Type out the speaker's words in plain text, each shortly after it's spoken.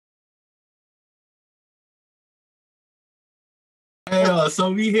Hey,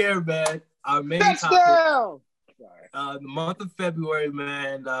 so we here, man. Our main topic, Touchdown! Sorry. the month of February,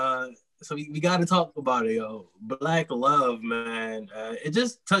 man. So we got to talk about it, yo. Black love, man. It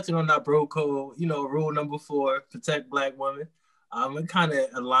just touching on that bro code, rule number 4, protect black women. It kind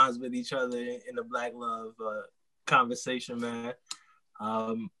of aligns with each other in the black love conversation, man.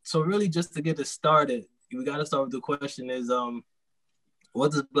 So really, just to get it started, we got to start with the question: is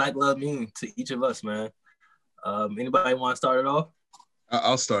what does black love mean to each of us, man? Anybody want to start it off?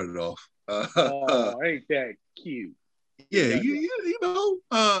 I'll start it off. Oh, ain't that cute? Yeah,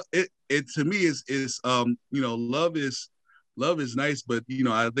 it to me is love is nice, but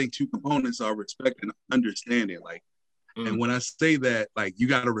I think two components are respect and understanding. Like, and when I say that, like, you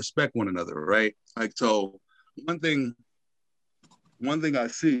got to respect one another, right? Like, so one thing I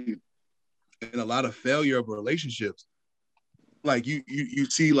see in a lot of failure of relationships, like you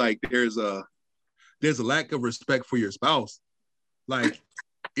see, like there's a lack of respect for your spouse, like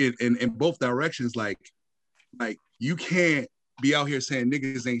in both directions. Like you can't be out here saying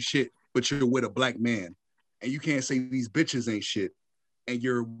niggas ain't shit, but you're with a black man, and you can't say these bitches ain't shit, and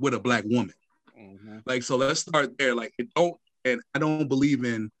you're with a black woman. Mm-hmm. Like, so let's start there. Like, I don't believe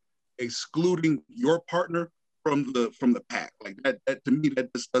in excluding your partner from the pack. Like that to me,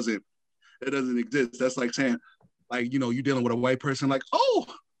 that just doesn't exist. That's like saying, like, you're dealing with a white person, like, oh,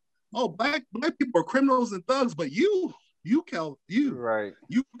 black people are criminals and thugs, but you right,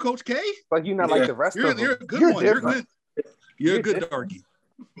 you Coach K, like you're not like the rest of them. You're a good you're one. Different. You're a good darky.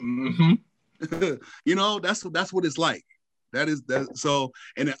 Mm-hmm. That's what it's like. That so,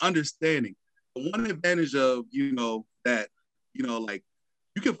 and an understanding. One advantage of that, like,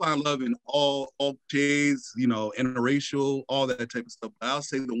 you can find love in all shades, interracial, all that type of stuff. But I'll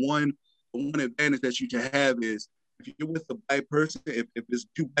say the one advantage that you should have is, if you're with a black person, if there's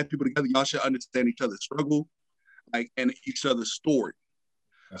two black people together, y'all should understand each other's struggle, like, and each other's story.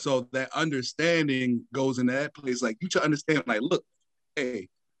 Yeah. So that understanding goes in that place. Like, you should understand, like, look, hey,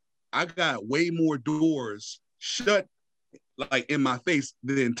 I got way more doors shut, like, in my face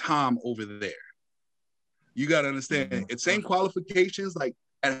than Tom over there. You got to understand, it's same qualifications, like,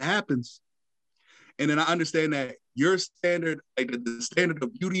 that happens. And then I understand that your standard, like the standard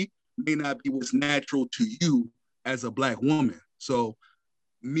of beauty, may not be what's natural to you as a black woman. So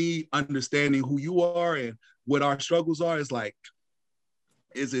me understanding who you are and what our struggles are is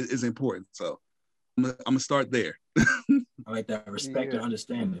important. So I'm gonna start there. I like that, respect and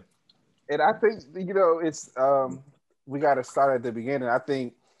understanding. And I think it's we got to start at the beginning. I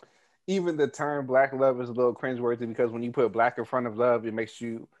think even the term black love is a little cringeworthy, because when you put black in front of love, it makes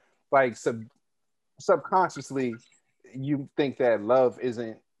you, like, subconsciously you think that love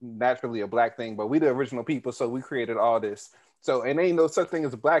isn't naturally a black thing, but we the original people, so we created all this. So, and ain't no such thing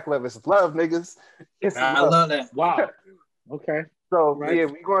as black love. It's love, niggas. I love that. Wow. Okay. So right. Yeah,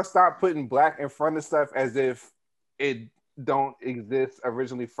 we're gonna stop putting black in front of stuff as if it don't exist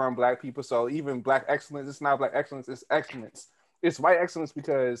originally from black people. So even black excellence, it's not black excellence, it's excellence. It's white excellence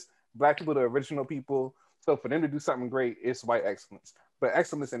because black people are the original people. So for them to do something great, it's white excellence. But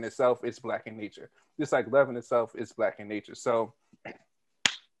excellence in itself is black in nature. Just like love in itself is black in nature. So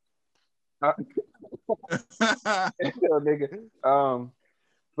nigga.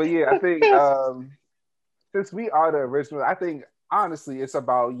 But yeah, I think since we are the original, I think honestly it's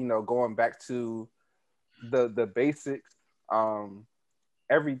about going back to the basics.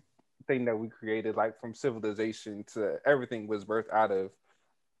 Everything that we created, like from civilization to everything, was birthed out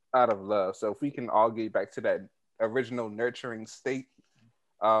of love. So if we can all get back to that original nurturing state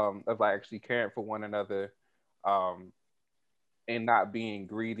of, like, actually caring for one another, and not being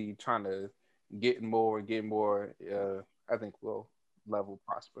greedy, trying to get more, I think love will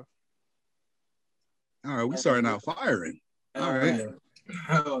prosper. All right, we starting out firing. All right.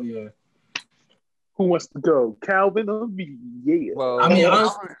 Hell yeah. Who wants to go? Calvin or me? Yeah. Well, I mean,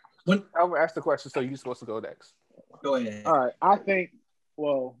 honestly, I'm gonna ask the question, so you're supposed to go next. Go ahead. All right. I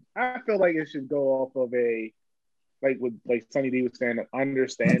feel like it should go off of like Sunny D was saying,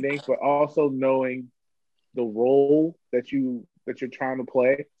 understanding, but also knowing the role that you're trying to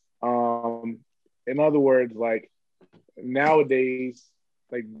play. In other words, like, nowadays,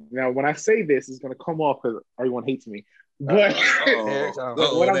 like, now when I say this, it's gonna come off because everyone hates me. But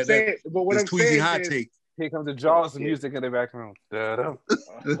what I'm saying is, here comes the Jaws music in the background. Oh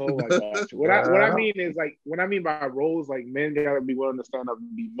my gosh! What I mean is, like, what I mean by roles, like, men gotta be willing to stand up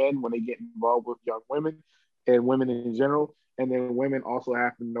and be men when they get involved with young women and women in general, and then women also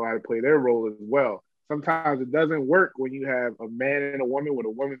have to know how to play their role as well. Sometimes it doesn't work when you have a man and a woman, when a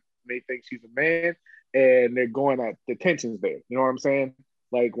woman may think she's a man and they're going at the tensions there. You know what I'm saying?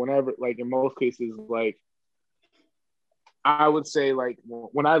 Like, whenever, like, in most cases, like, I would say like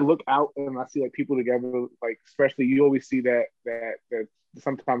when I look out and I see like people together, like especially you always see that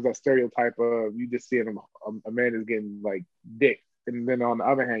sometimes that stereotype of you just seeing a man is getting like dick, and then on the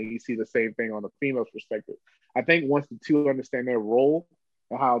other hand you see the same thing on the female's perspective. I think once the two understand their role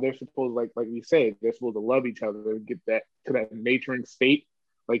and how they're supposed, like we say, they're supposed to love each other and get that to that nurturing state.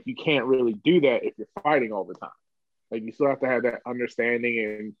 Like you can't really do that if you're fighting all the time. Like you still have to have that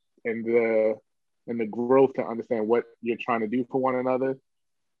understanding and the growth to understand what you're trying to do for one another.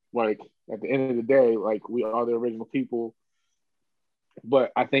 Like at the end of the day, like we are the original people.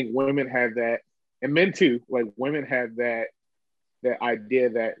 But I think women have that, and men too. Like women have that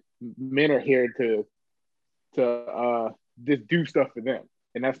idea that men are here to just do stuff for them,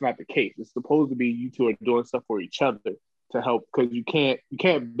 and that's not the case. It's supposed to be you two are doing stuff for each other to help, because you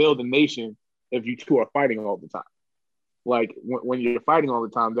can't build a nation if you two are fighting all the time. Like when you're fighting all the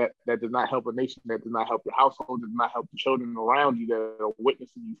time, that does not help a nation. That does not help your household. Does not help the children around you that are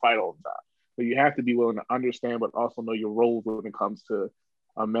witnessing you fight all the time. So you have to be willing to understand, but also know your roles when it comes to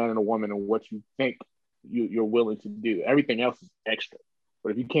a man and a woman and what you think you're willing to do. Everything else is extra.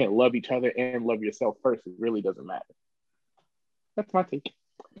 But if you can't love each other and love yourself first, it really doesn't matter. That's my take.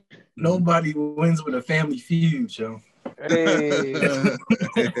 Nobody wins with a family feud, Joe. Hey.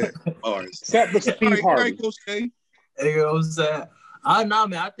 Except for Steve Harvey. You know what I'm saying? Nah,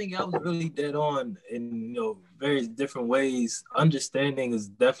 man, I think I was really dead on in various different ways. Understanding is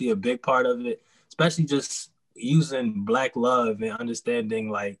definitely a big part of it, especially just using Black love and understanding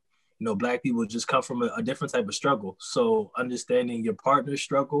like, Black people just come from a different type of struggle. So understanding your partner's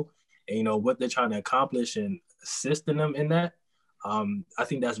struggle and, what they're trying to accomplish and assisting them in that. I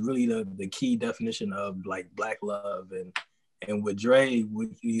think that's really the key definition of like Black love. And with Dre,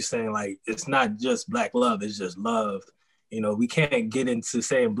 with you saying like, it's not just Black love, it's just love. We can't get into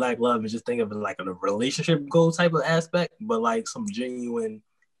saying Black love and just think of it like a relationship goal type of aspect, but like some genuine,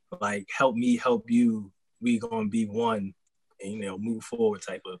 like help me, help you, we gonna be one, and move forward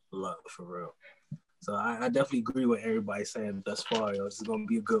type of love for real. So I definitely agree with everybody saying thus far. This is gonna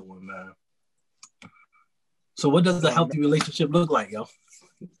be a good one, man. So what does a healthy relationship look like, yo?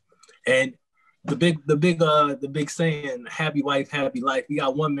 And the big saying, happy wife, happy life. We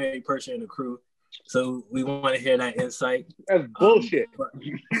got one married person in the crew. So we want to hear that insight. That's bullshit.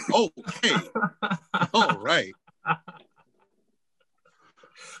 Okay. All right.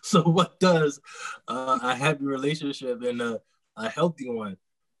 So what does a happy relationship and a healthy one,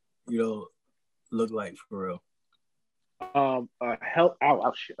 look like for real? Oh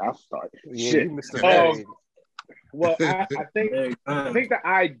shit, I'll start. Yeah, shit. you missed the well, I think the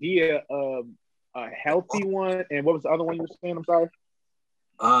idea of a healthy one, and what was the other one you were saying? I'm sorry.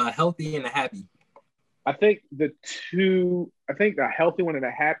 Healthy and a happy. I think the healthy one and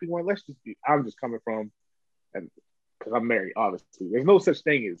a happy one, I'm just coming from, and because I'm married, obviously. There's no such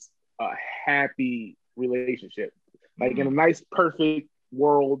thing as a happy relationship. Like in a nice, perfect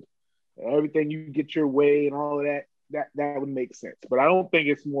world, everything you get your way and all of that would make sense. But I don't think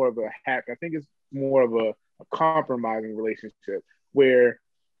it's more of a happy. I think it's more of a compromising relationship where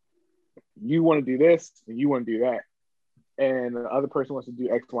you want to do this and you want to do that, and the other person wants to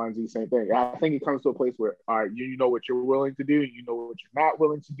do X, Y, and Z, same thing. I think it comes to a place where, all right, you know what you're willing to do, you know what you're not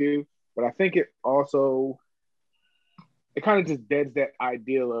willing to do. But I think it kind of just deads that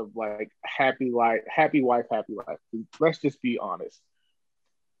ideal of like happy wife, happy life. Let's just be honest.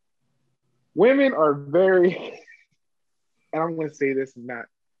 Women are very, and I'm going to say this,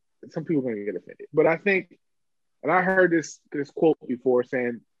 some people are going to get offended, but I think, and I heard this quote before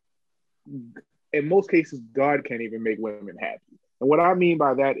saying, in most cases, God can't even make women happy. And what I mean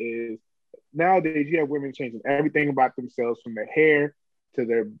by that is nowadays you have women changing everything about themselves, from their hair to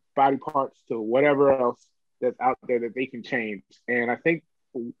their body parts to whatever else that's out there that they can change. And I think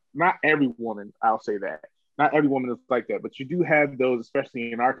not every woman, I'll say that, not every woman is like that, but you do have those,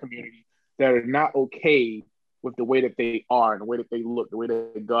 especially in our community, that are not okay with the way that they are and the way that they look, the way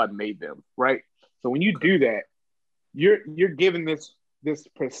that God made them, right? So when you do that, you're giving this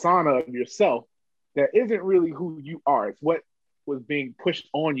persona of yourself that isn't really who you are. It's what was being pushed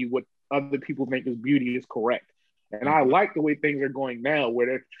on you, what other people think is beauty is correct. And I like the way things are going now, where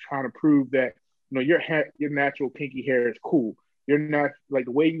they're trying to prove that your natural kinky hair is cool. You're not like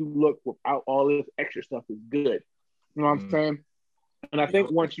the way you look without all this extra stuff is good. You know what I'm saying? And I think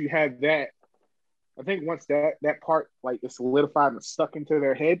once you have that, once that part like is solidified and stuck into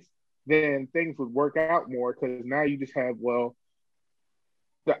their heads, then things would work out more, because now you just have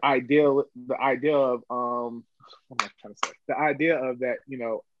the idea of what am I trying to say? The idea of that,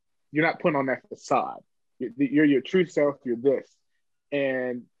 you're not putting on that facade. You're your true self. You're this,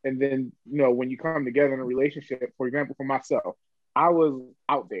 and then when you come together in a relationship, for example, for myself, I was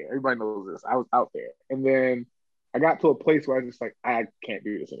out there. Everybody knows this. I was out there, and then I got to a place where I was just like, I can't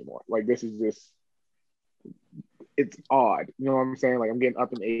do this anymore. Like, this is just, it's odd. You know what I'm saying? Like, I'm getting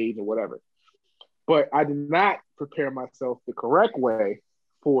up in age or whatever. But I did not prepare myself the correct way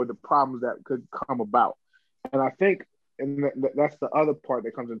for the problems that could come about. And I think, and that's the other part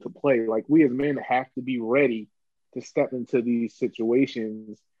that comes into play. Like, we as men have to be ready to step into these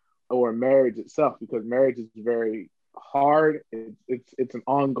situations or marriage itself, because marriage is very hard. It's an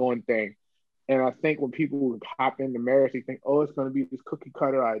ongoing thing. And I think when people hop into marriage, they think, oh, it's going to be this cookie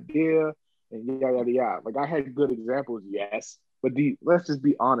cutter idea and yada, yada, yada. Like, I had good examples, yes. But let's just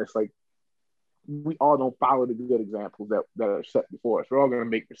be honest. Like, we all don't follow the good examples that are set before us. We're all going to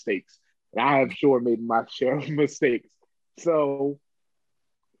make mistakes. And I have sure made my share of mistakes. So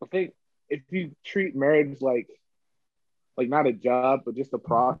I think if you treat marriage like not a job, but just a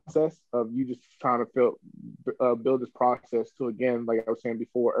process of you just trying to build this process to, again, like I was saying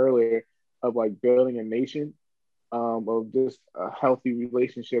before earlier, of like building a nation, of just a healthy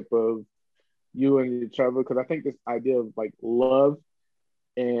relationship of you and each other. Because I think this idea of like love,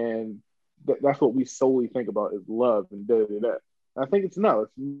 and that's what we solely think about is love and da. I think it's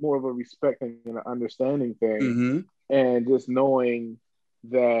more of a respecting and an understanding thing, and just knowing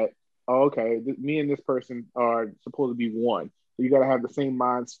that, me and this person are supposed to be one. So you got to have the same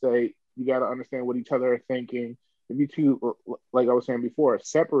mind state. You got to understand what each other are thinking. If you two, like I was saying before,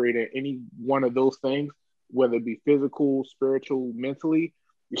 separated any one of those things, whether it be physical, spiritual, mentally,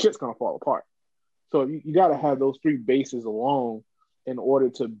 your shit's gonna fall apart. So you got to have those three bases alone in order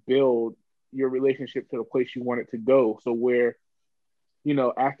to build your relationship to the place you want it to go. So where,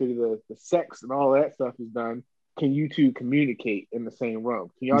 after the sex and all that stuff is done, can you two communicate in the same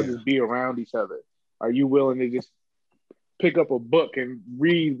room? Can y'all just be around each other? Are you willing to just pick up a book and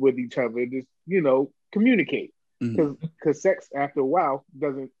read with each other? Just, communicate. Because sex, after a while,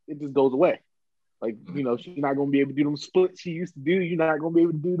 it just goes away. Like, she's not going to be able to do them splits she used to do. You're not going to be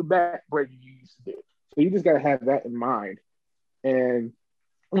able to do the back break you used to do. So you just got to have that in mind. And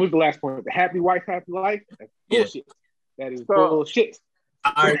what was the last point? The happy wife, happy life? That's bullshit. That is bullshit.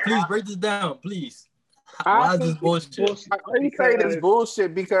 All right, please break this down, please. Why is this bullshit? Are you saying it's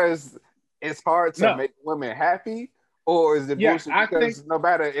bullshit because it's hard to make women happy? Or is it bullshit because no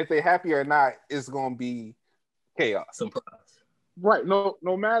matter if they're happy or not, it's going to be chaos? Surprise. Right. No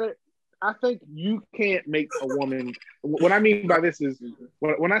matter. I think you can't make a woman. What I mean by this is,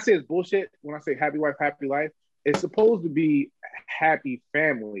 when I say it's bullshit, when I say happy wife, happy life, it's supposed to be happy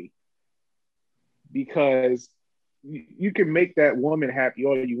family, because you can make that woman happy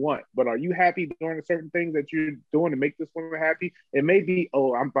all you want, but are you happy doing a certain thing that you're doing to make this woman happy? It may be,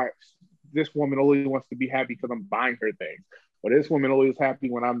 this woman only wants to be happy because I'm buying her things, or this woman always happy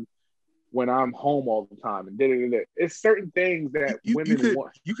when I'm home all the time, and It's certain things that women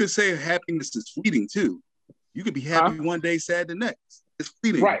want. You could say happiness is fleeting too. You could be happy one day, sad the next. It's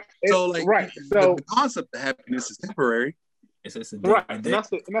fleeting. Right. So the concept of happiness is temporary. It's just right. And that's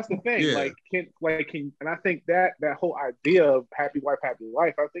the thing. Yeah. And I think that whole idea of happy wife, happy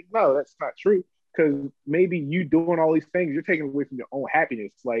life, I think, no, that's not true. Because maybe you doing all these things, you're taking away from your own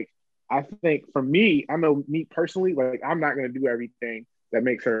happiness. Like, I think for me, I know me personally, like, I'm not going to do everything that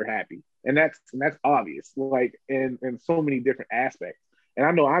makes her happy. And that's obvious, like, in so many different aspects. And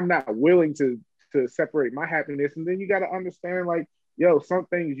I know I'm not willing to separate my happiness. And then you got to understand, like, some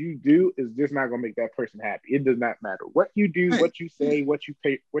things you do is just not gonna make that person happy. It does not matter what you do, what you say, what you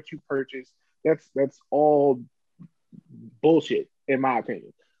pay, what you purchase. That's all bullshit, in my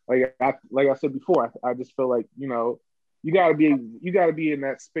opinion. Like I said before, I just feel like, you gotta be in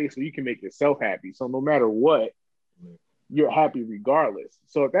that space where you can make yourself happy. So no matter what, you're happy regardless.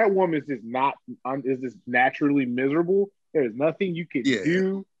 So if that woman is just naturally miserable, there's nothing you can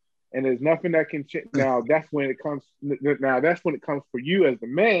do. And there's nothing that can change. Now that's when it comes for you as the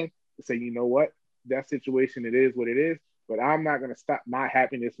man to say, you know what, that situation, it is what it is, but I'm not going to stop my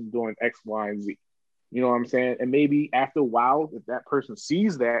happiness from doing X, Y, and Z. You know what I'm saying? And maybe after a while, if that person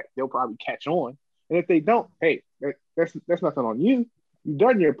sees that, they'll probably catch on. And if they don't, hey, that's nothing on you. You've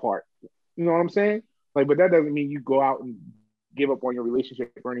done your part. You know what I'm saying? Like, but that doesn't mean you go out and give up on your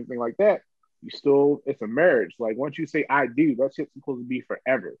relationship or anything like that. It's a marriage. Like, once you say I do, that shit's supposed to be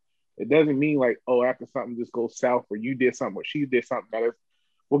forever. It doesn't mean like, after something just goes south or you did something or she did something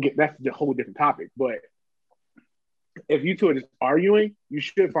that's a whole different topic. But if you two are just arguing, you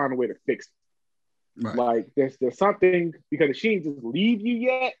should find a way to fix it. Right. Like, there's something, because if she ain't just leave you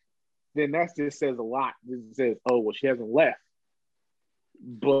yet, then that just says a lot. It says, she hasn't left,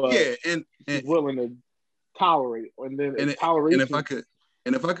 but and she's willing to tolerate, and then and toleration.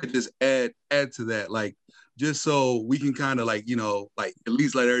 and if I could just add to that, like, just so we can kind of like, like at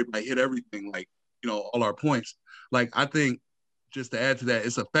least let everybody hit everything, like, all our points. Like, I think just to add to that,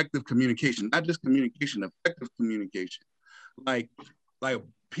 it's effective communication, not just communication, effective communication. Like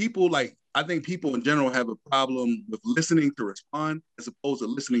people, like, I think people in general have a problem with listening to respond as opposed to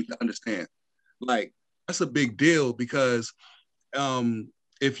listening to understand. Like, that's a big deal because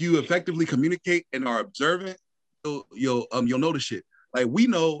if you effectively communicate and are observant, you'll notice shit. Like, we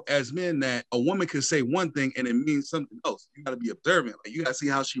know as men that a woman could say one thing and it means something else. You got to be observant. Like, you got to see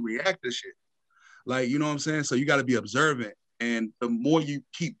how she reacts to shit. Like, you know what I'm saying? So you got to be observant. And the more you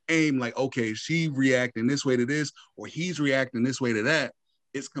keep aim, like, okay, she reacting this way to this, or he's reacting this way to that,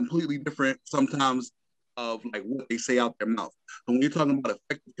 it's completely different sometimes of like what they say out their mouth. So when you're talking about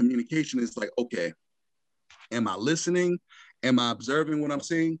effective communication, it's like, okay, am I listening? Am I observing what I'm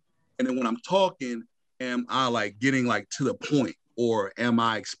saying? And then when I'm talking, am I like getting like to the point? Or am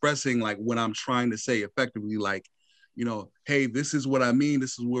I expressing like what I'm trying to say effectively? Like, hey, this is what I mean.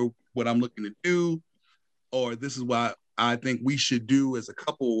 This is what I'm looking to do. Or this is what I think we should do as a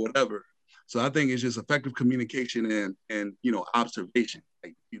couple or whatever. So I think it's just effective communication and observation.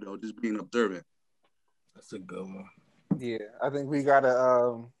 Like, just being observant. That's a good one. Yeah, I think we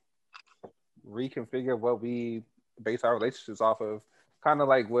gotta reconfigure what we base our relationships off of. Kind of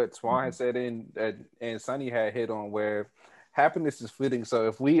like what Twan had said and Sonny had hit on, where happiness is fleeting. So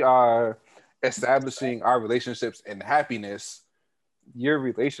if we are establishing our relationships in happiness, your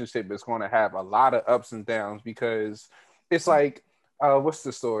relationship is going to have a lot of ups and downs, because it's like, what's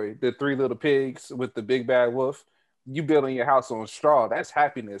the story? The Three Little Pigs with the big bad wolf. You building your house on straw, that's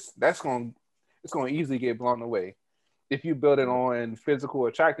happiness. It's going to easily get blown away. If you build it on physical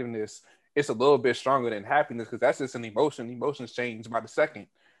attractiveness, it's a little bit stronger than happiness, because that's just an emotion. Emotions change by the second.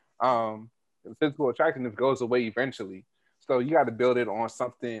 Physical attractiveness goes away eventually. So you got to build it on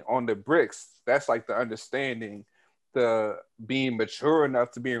something, on the bricks. That's like the understanding, the being mature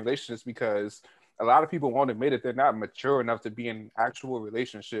enough to be in relationships, because a lot of people won't admit it. They're not mature enough to be in an actual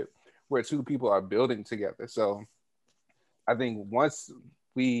relationship where two people are building together. So I think once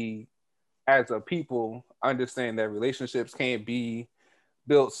we, as a people, understand that relationships can't be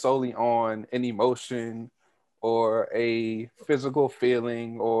built solely on an emotion or a physical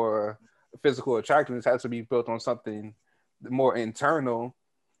feeling or physical attractiveness, has to be built on something more internal,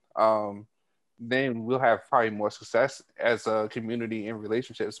 then we'll have probably more success as a community in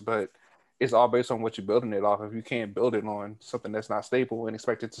relationships. But it's all based on what you're building it off of. You can't build it on something that's not stable and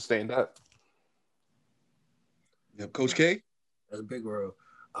expect it to stand up. Yep, Coach K? That's a big word.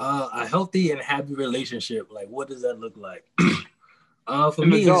 A healthy and happy relationship, like, what does that look like? For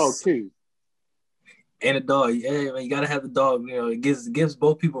me, a dog too. And a dog, yeah, man, you gotta have the dog. It gives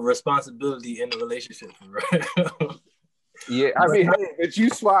both people responsibility in the relationship, right? Yeah, I mean, hey, but you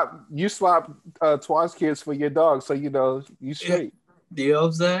swap Twan's kids for your dog, so you straight. You know what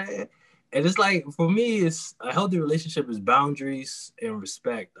I'm saying? And it's like, for me, it's a healthy relationship is boundaries and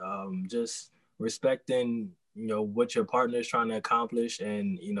respect. Just respecting, what your partner is trying to accomplish,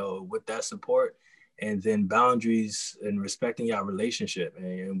 and with that support, and then boundaries and respecting your relationship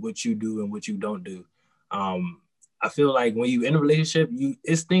and what you do and what you don't do. I feel like when you in a relationship,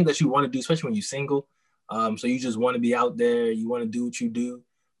 it's things that you want to do, especially when you're single. So you just want to be out there, you want to do what you do.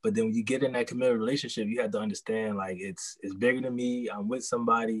 But then when you get in that committed relationship, you have to understand, like, it's bigger than me. I'm with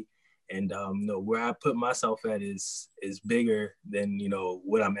somebody, and where I put myself at is bigger than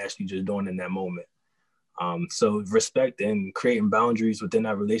what I'm actually just doing in that moment. So respect and creating boundaries within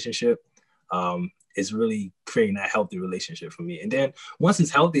that relationship is really creating that healthy relationship for me. And then once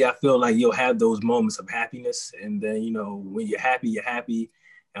it's healthy, I feel like you'll have those moments of happiness. And then when you're happy, you're happy.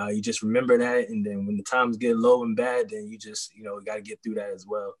 You just remember that, and then when the times get low and bad, then you just got to get through that as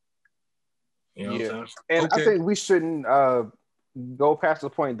well. You know what I'm saying? And okay. I think we shouldn't go past the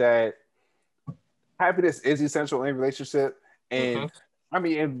point that happiness is essential in a relationship. And I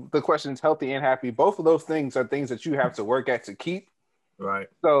mean, and the question is healthy and happy. Both of those things are things that you have to work at to keep. Right.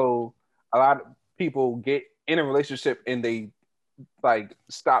 So a lot of people get in a relationship and they like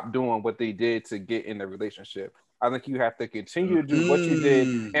stop doing what they did to get in the relationship. I think you have to continue to do what you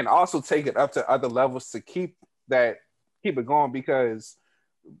did and also take it up to other levels to keep it going, because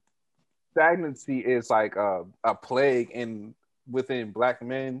stagnancy is like a plague within Black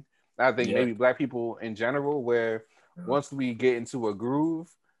men. I think maybe Black people in general, where once we get into a groove,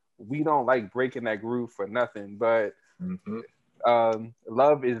 we don't like breaking that groove for nothing. But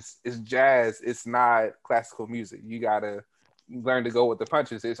love is jazz. It's not classical music. You gotta learn to go with the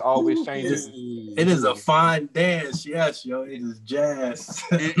punches. It's always changing. It is a fine dance. Yes, yo, it is jazz.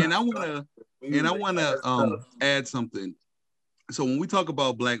 and I And I want to add something. So when we talk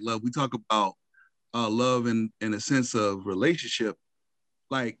about Black love, we talk about love in a sense of relationship.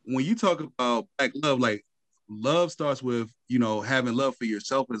 Like when you talk about Black love, like love starts with, you know, having love for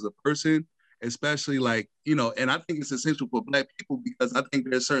yourself as a person, especially like, you know, and I think it's essential for Black people because I think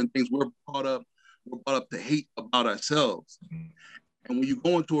there's certain things we're brought up to hate about ourselves. And when you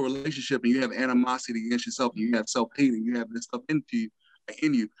go into a relationship and you have animosity against yourself, and you have self-hate, and you have this stuff in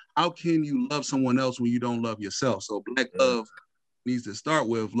you, how can you love someone else when you don't love yourself? So Black love needs to start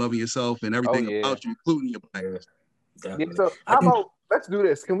with loving yourself and everything about you, including your Blackness. Yeah, so how about let's do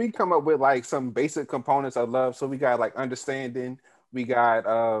this? Can we come up with like some basic components of love? So we got like understanding, we got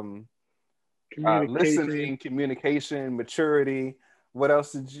listening, communication, maturity. What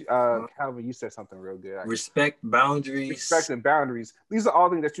else did you Calvin, you said something real good. Respect, boundaries. Respect and boundaries. These are all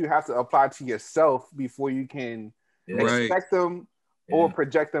things that you have to apply to yourself before you can expect them or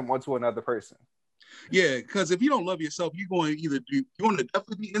project them onto another person. Yeah, because if you don't love yourself, you're going to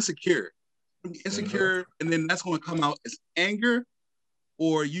definitely be insecure. And then that's going to come out as anger,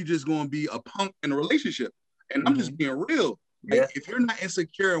 or you just going to be a punk in a relationship. And I'm just being real. Like, if you're not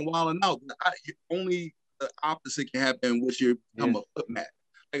insecure and wilding out, only the opposite can happen, which you become a foot mat.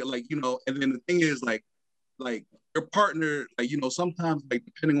 Like, you know, and then the thing is like your partner, like, you know, sometimes like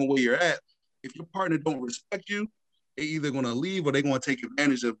depending on where you're at, if your partner don't respect you, they're either going to leave or they're going to take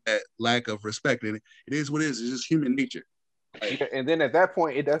advantage of that lack of respect. And it is what it is. It's just human nature. Like, and then at that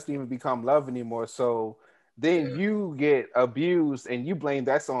point, it doesn't even become love anymore. So then you get abused and you blame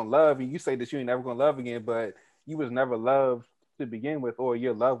that's on love. And you say that you ain't never going to love again, but you was never loved to begin with, or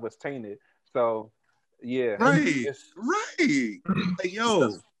your love was tainted. So yeah. Right. Like,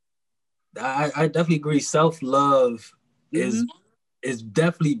 yo. I definitely agree. Self-love is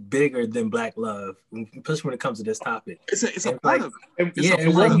definitely bigger than Black love, especially when it comes to this topic. It's a part of it.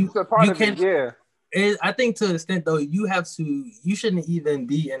 It's a part of it. I think to an extent though, you shouldn't even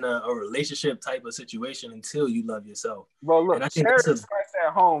be in a relationship type of situation until you love yourself. Well, look, charity starts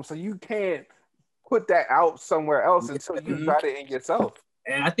at home, so you can't put that out somewhere else until you got it in yourself.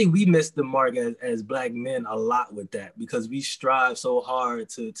 And I think we missed the mark as Black men a lot with that, because we strive so hard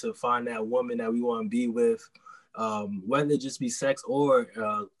to find that woman that we want to be with, whether it just be sex or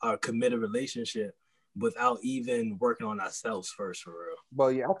a committed relationship, without even working on ourselves first, for real.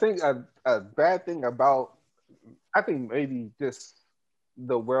 Well, yeah, I think a bad thing about, I think maybe just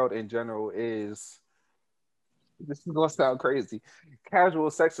the world in general is, this is gonna sound crazy,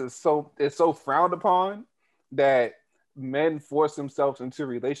 casual sex is so frowned upon that men force themselves into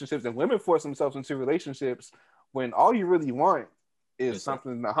relationships and women force themselves into relationships when all you really want is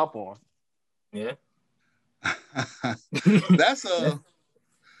something to hump on. Yeah. That's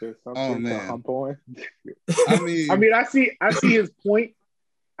oh man. Hump on. I mean, I see his point.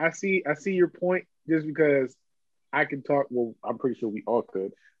 I see your point, just because I can talk. Well, I'm pretty sure we all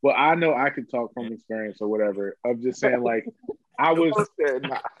could. But I know I could talk from experience or whatever. Of just saying, like, I was,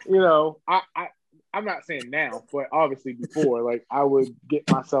 you know, I'm not saying now, but obviously before, like, I would get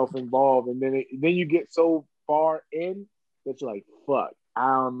myself involved, and then you get so far in that you're like, fuck,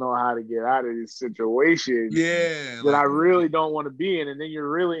 I don't know how to get out of this situation. Yeah, that I really don't want to be in, and then you're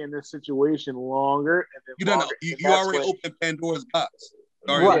really in this situation longer, and then you already opened Pandora's box.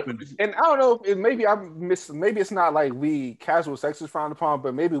 Right. And I don't know if maybe maybe it's not like we casual sex is frowned upon,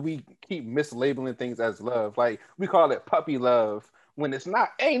 but maybe we keep mislabeling things as love. Like we call it puppy love when it's not.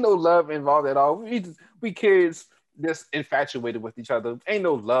 Ain't no love involved at all. We kids just infatuated with each other. Ain't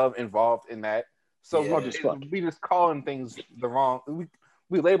no love involved in that. So we just calling things the wrong.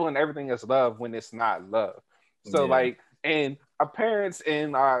 We labeling everything as love when it's not love. So like, and our parents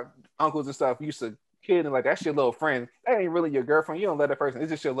and our uncles and stuff used to kid and like, that's your little friend. That ain't really your girlfriend. You don't let that person.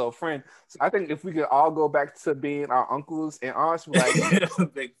 It's just your little friend. So I think if we could all go back to being our uncles and aunts, like,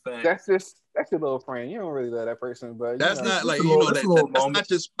 big fan. that's your little friend. You don't really let that person, but that's not like, that's not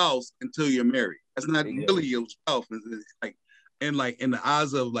your spouse until you're married. That's not really your spouse. It's like, and like in the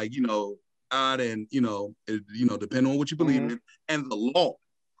eyes of like, God and depending on what you believe in, and the law.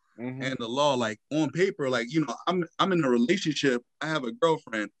 And the law, like on paper, like, I'm in a relationship, I have a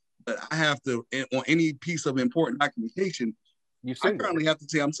girlfriend, but I have to, on any piece of important documentation, I currently have to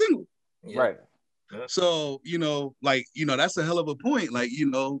say I'm single. Yeah. Right. So, that's a hell of a point. Like,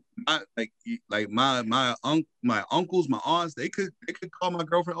 my uncles, my aunts, they could call my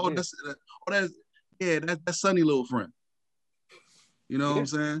girlfriend, that's Sunny little friend. You know what I'm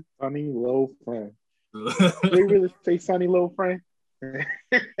saying? Sunny little friend. They really say Sunny little friend?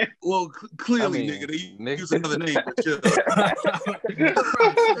 Well, clearly, nigga, they use another name.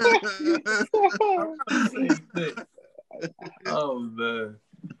 Oh man.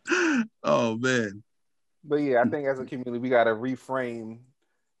 Oh man. But yeah, I think as a community, we got to reframe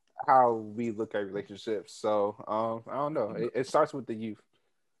how we look at relationships. So I don't know. It starts with the youth.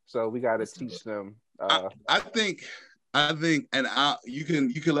 So we got to teach them. I think, and you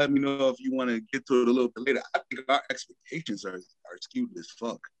can let me know if you want to get to it a little bit later. I think our expectations are skewed as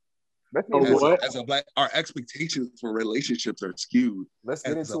fuck. As a black, our expectations for relationships are skewed. Let's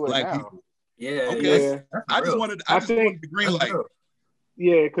get into it now. People. Yeah. Okay. Yeah. I just wanted the green light.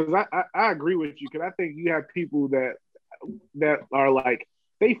 Yeah, because I agree with you. Because I think you have people that are like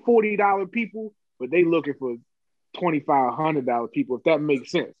they $40 people, but they looking for $2,500 people. If that makes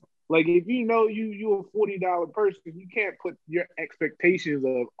sense. Like if you know you're a $40 person, you can't put your expectations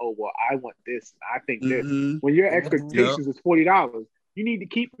of, oh well, I want this, I think this. When your expectations is $40, you need to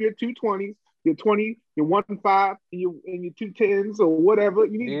keep your 220s, your 20, your 15, and your 210s or whatever.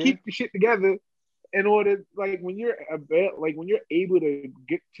 You need to keep your shit together in order, like when you're able to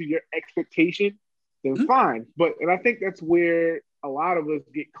get to your expectation, then fine. And I think that's where a lot of us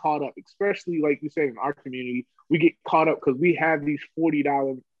get caught up, especially like you said in our community, we get caught up because we have these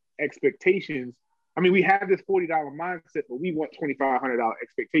 $40 expectations. I mean, we have this $40 mindset, but we want $2,500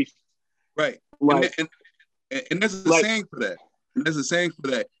 expectations. Right. Like, and there's a saying for that. And there's a saying for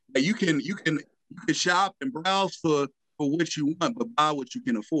that. That you can shop and browse for what you want, but buy what you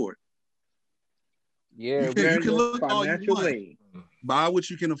can afford. Yeah, you can look all you want, buy what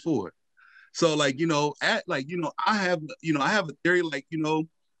you can afford. So like, I have a theory, like, and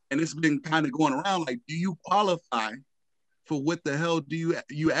it's been kind of going around, like, do you qualify for what the hell do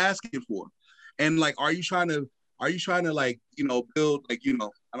you asking for? And like, are you trying to like, build, like,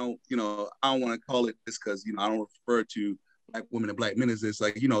 I don't want to call it this because, I don't refer to black women and black men as this,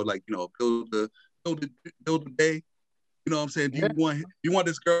 like, build the day. You know what I'm saying? Do you want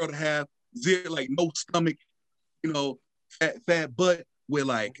this girl to have zero, like no stomach, fat butt with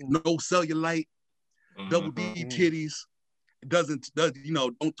like no cellulite, double D titties, don't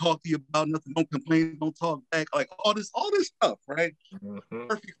talk to you about nothing, don't complain, don't talk back, like all this stuff, right?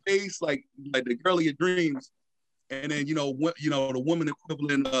 Perfect face, like the girl of your dreams. And then the woman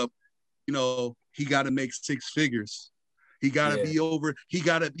equivalent of, he got to make six figures. He got to be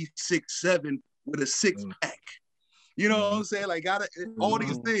 6'7" with a six pack. You know what I'm saying? Like, all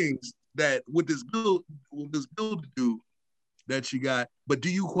these things that with this build to do that you got, but do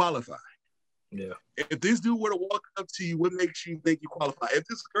you qualify? Yeah. If this dude were to walk up to you, what makes you think you qualify? If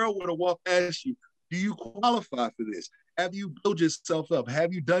this girl were to walk past you, do you qualify for this? Have you built yourself up?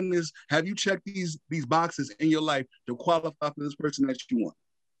 Have you done this? Have you checked these boxes in your life to qualify for this person that you want?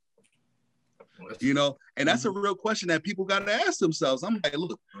 And that's a real question that people got to ask themselves. I'm like,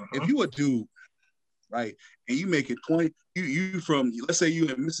 look, if you a dude, right, and you make it 20, you from, let's say you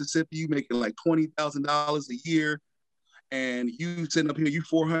in Mississippi, you making like $20,000 a year, and you sitting up here, you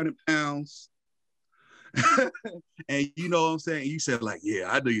 400 pounds, and you know what I'm saying? You said like,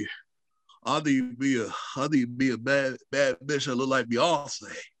 yeah, I do be a bad bitch that look like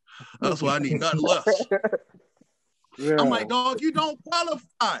Beyonce. That's why I need nothing less. Yeah. I'm like, dog, you don't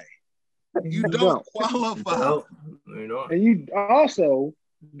qualify. You don't qualify. And you also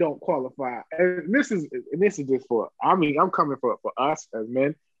don't qualify. And this is just for, I'm coming for us as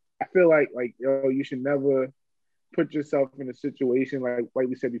men. I feel like you should never put yourself in a situation like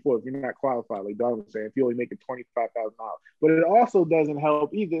we said before, if you're not qualified, like Don was saying, if you only making $25,000. But it also doesn't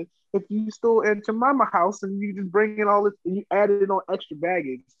help either if you still at your mama house and you just bring in all this and you added on extra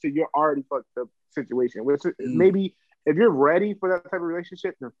baggage to your already fucked up situation, which maybe if you're ready for that type of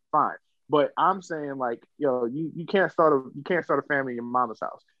relationship, then fine. But I'm saying, like, you can't start a family in your mama's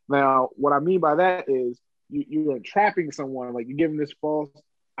house. Now, what I mean by that is you're entrapping someone, like you're giving this false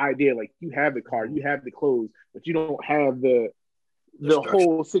idea, like you have the car, you have the clothes, but you don't have the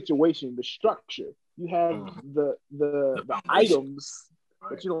whole situation, the structure. You have the items,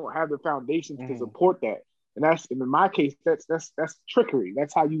 but you don't have the foundation to support that. And in my case, that's trickery.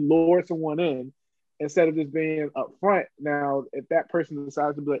 That's how you lure someone in. Instead of just being upfront. Now, if that person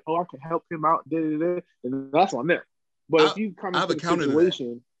decides to be like, "Oh, I can help him out," then that's on them. But if you come into a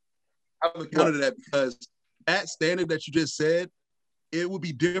situation, I have a counter to that because that standard that you just said, it would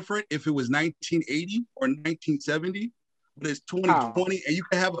be different if it was 1980 or 1970. But it's 2020, and you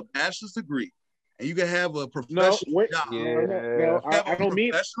can have a bachelor's degree, and you can have a professional job. No, I don't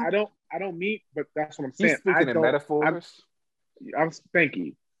mean. But that's what I'm saying. He's speaking in metaphors. Thank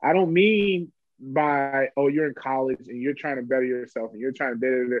you. I don't mean by, oh, you're in college and you're trying to better yourself and you're trying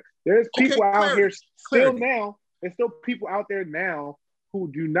to there's people out here still now. There's still people out there now who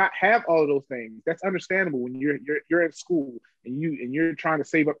do not have all of those things. That's understandable when you're in school and you're trying to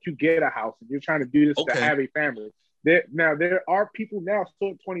save up to get a house and you're trying to do this to have a family. There are people now still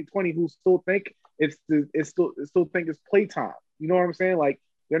in 2020 who still think still think it's playtime. You know what I'm saying? Like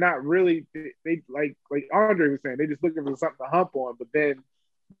they're not really they like Andre was saying, they just looking for something to hump on. But then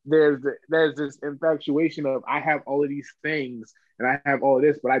there's this infatuation of I have all of these things and I have all of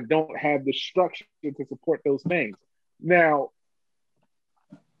this, but I don't have the structure to support those things. Now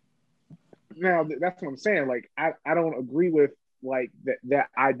that's what I'm saying. Like I don't agree with like that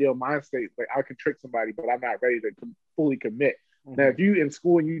ideal mind state. Like I can trick somebody, but I'm not ready to fully commit. Mm-hmm. Now, if you in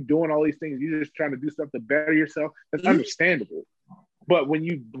school and you doing all these things, you're just trying to do stuff to better yourself. That's understandable. But when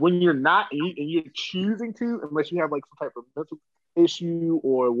you're not and you're choosing to, unless you have like some type of mental issue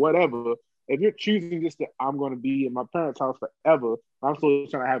or whatever, if you're choosing just that I'm going to be in my parents' house forever, I'm still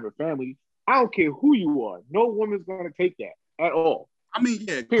trying to have a family. I don't care who you are. No woman's going to take that at all. I mean,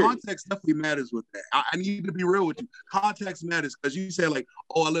 yeah, period. Context definitely matters with that. I need to be real with you. Context matters because you said like,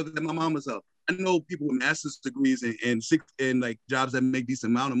 oh, I live at my mama's house. I know people with master's degrees and like jobs that make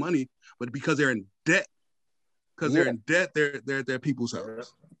decent amount of money, but because they're in debt, they're in debt, they're people's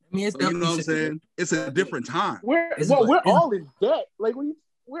house. I mean, it's so, you know what I'm saying? It's a different time. We're all in debt. Like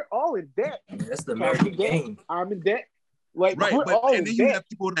we're all in debt. That's the American game. I'm in debt. Like right, and then you have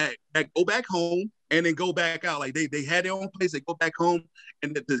people that go back home and then go back out. Like they had their own place, they go back home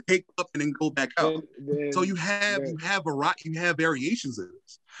and they take up and then go back out. So you have variations of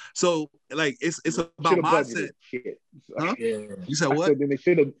this. So like it's about mindset. Huh? Yeah. You said what? Then they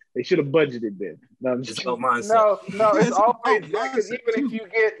should have budgeted then. No, I'm just about mindset. No, it's always because even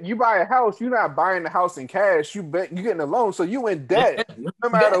if you buy a house, you're not buying the house in cash. You getting a loan, so you in debt no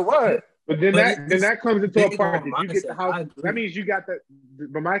matter what. But then that comes into a part. Did you get the house? That means you got the.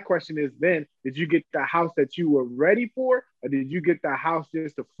 But my question is then, did you get the house that you were ready for, or did you get the house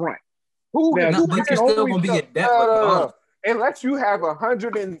just to front? You're still gonna be in debt. Unless you have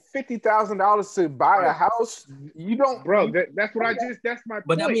 $150,000 to buy a house, you don't. Bro, that's what that's my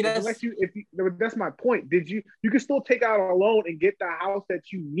but point. I mean, that's my point. You can still take out a loan and get the house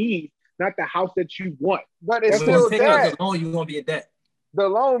that you need, not the house that you want. But it's still debt. The loan, you're gonna be in debt. The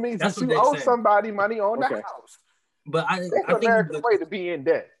loan means that you owe somebody money on the house. But I think the way to be in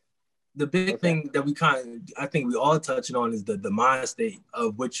debt. The big thing that I think we all touching on is the mind state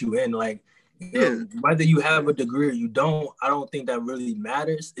of what you in. Like, whether you have a degree or you don't, I don't think that really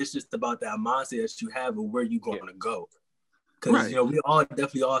matters. It's just about that mindset that you have of where you're going to go. Because we all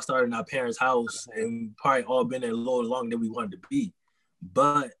definitely all started in our parents' house and probably all been there a little longer than we wanted to be.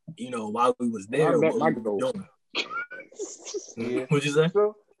 But while we was there, what we were doing. Yeah. What'd you say?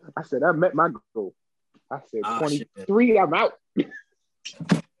 I said I met my goal. I said 23. I'm out.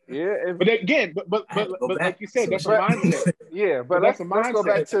 Yeah, but again, but like you said, that's a mindset. Yeah, but let's go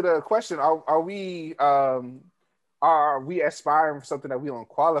back to the question: Are we aspiring for something that we don't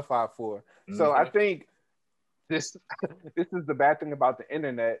qualify for? Mm-hmm. So I think this is the bad thing about the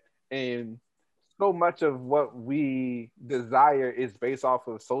internet, and so much of what we desire is based off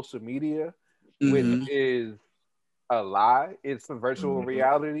of social media, which is a lie. It's a virtual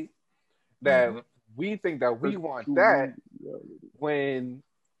reality that we think that we want that when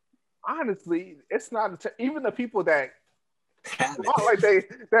honestly it's not. Even the people that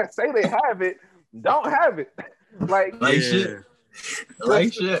that say they have it don't have it. Like shit.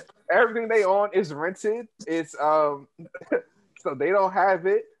 Everything they own is rented. It's so they don't have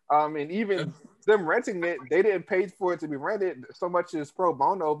it. And even them renting it, they didn't pay for it to be rented. So much is pro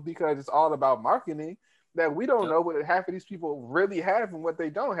bono because it's all about marketing. That we don't know what half of these people really have and what they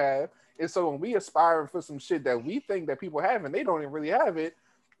don't have. And so when we aspire for some shit that we think that people have and they don't even really have it,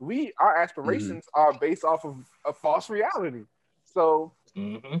 our aspirations are based off of a false reality. So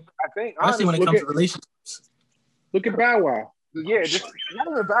I think honestly, when it comes to relationships, look at Bow Wow. Yeah, just not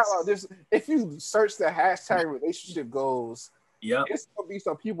even Bow Wow. If you search the hashtag relationship goals, it's gonna be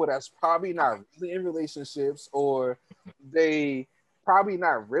some people that's probably not really in relationships or they probably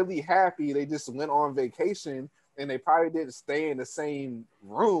not really happy. They just went on vacation and they probably didn't stay in the same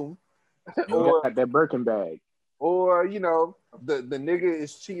room. Or that Birkin bag. Or, the nigga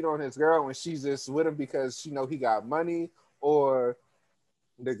is cheating on his girl and she's just with him because he got money. Or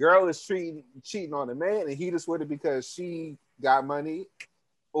the girl is cheating on the man and he just with her because she got money.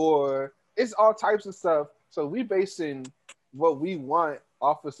 Or it's all types of stuff. So we basing what we want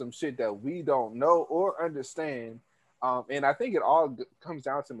off of some shit that we don't know or understand. And I think it all comes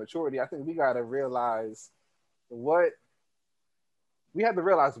down to maturity. I think we got to realize what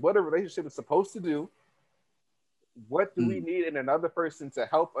a relationship is supposed to do. What do we need in another person to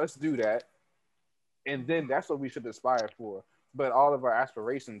help us do that? And then that's what we should aspire for. But all of our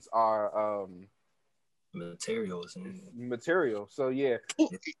aspirations are materials and material. So yeah,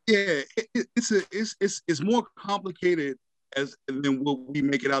 it's more complicated than what we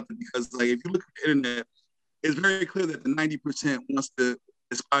make it out to, because like if you look at the internet, it's very clear that the 90%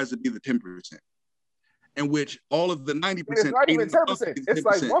 aspires to be the 10%, in which all of the 90% it's not even 10%. It's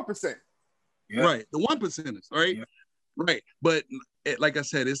like 1%. Yeah. Right, the 1%ers, right? Yeah. Right, but like I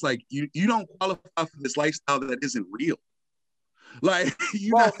said, it's like you don't qualify for this lifestyle that isn't real. Like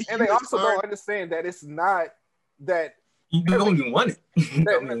they also don't understand that it's not that you don't even want it.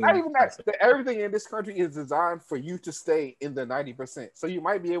 Not even that everything in this country is designed for you to stay in the 90%. So you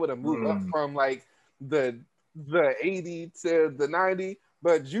might be able to move up from like the 80 to the 90,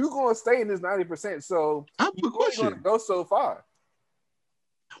 but you're gonna stay in this 90%. So you're gonna go so far.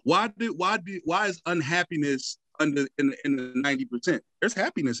 Why is unhappiness in the 90%? There's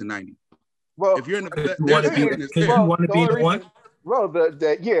happiness in 90. Well, if you're in the you want to be the one. Well,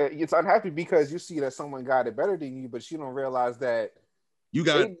 it's unhappy because you see that someone got it better than you, but you don't realize that you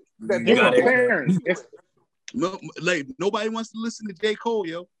got it. Like nobody wants to listen to J. Cole,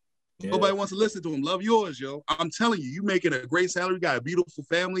 yo. Yeah. Nobody wants to listen to him. Love yours, yo. I'm telling you, you making a great salary. You got a beautiful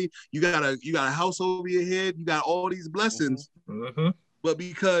family. You got a house over your head. You got all these blessings. Mm-hmm. But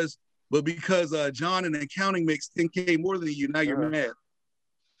because John in accounting makes 10K more than you, now you're mad.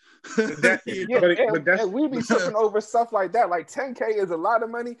 But we be tripping over stuff like that. Like 10K is a lot of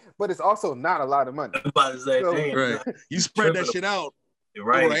money, but it's also not a lot of money. Right. You spread that shit out.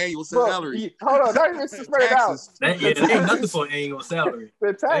 Right. Over annual salary. Hold on, not even spread it out. That ain't nothing for an annual salary.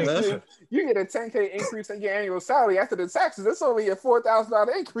 The taxes, you get a 10K increase in your annual salary. After the taxes, it's only a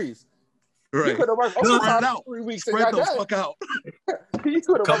 $4,000 increase. Right. You could have worked overtime 3 weeks. Spread the fuck out. You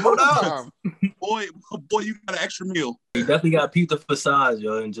could have worked overtime. Boy, you got an extra meal. You definitely got to peep the facade,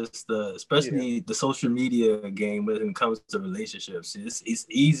 yo, and just especially the social media game when it comes to relationships. It's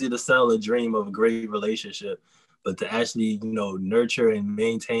easy to sell a dream of a great relationship, but to actually, nurture and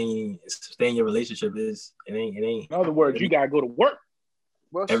maintain, sustain your relationship it ain't. In other words, you gotta go to work.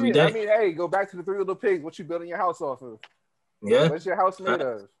 Well, every day. I mean, hey, go back to the 3 Little Pigs. What you building your house off of? Yeah. What's your house made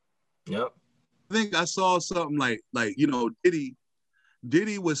of? Yep. I think I saw something like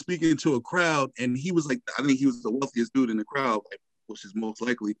Diddy was speaking to a crowd, and he was like, I think he was the wealthiest dude in the crowd, which is most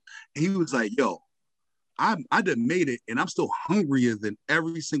likely. And he was like, yo, I done made it, and I'm still hungrier than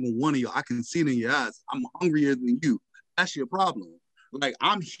every single one of you. I can see it in your eyes. I'm hungrier than you. That's your problem. Like,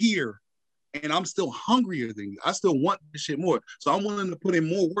 I'm here, and I'm still hungrier than you. I still want this shit more. So I'm willing to put in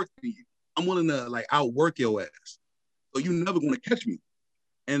more work than you. I'm willing to, outwork your ass. So you're never going to catch me.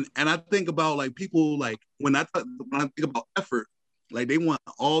 And I think about, people, when I think about effort, they want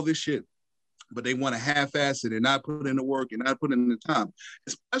all this shit, but they want to half-ass it and not put in the work and not put in the time.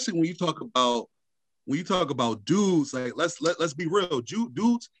 Especially when you talk about dudes, let's be real,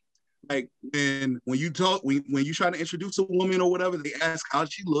 dudes. When you try to introduce a woman or whatever, they ask how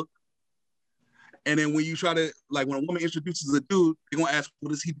she look, and then when you try to when a woman introduces a dude, they're gonna ask what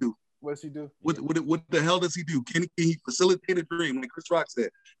does he do? What's he do? What the hell does he do? Can he facilitate a dream? Like Chris Rock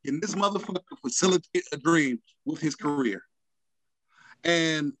said, can this motherfucker facilitate a dream with his career?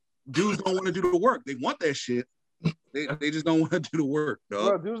 And dudes don't want to do the work. They want that shit. They just don't want to do the work, dog.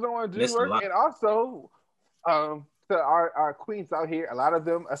 Well, dudes don't want to do the work. And also, to our queens out here, a lot of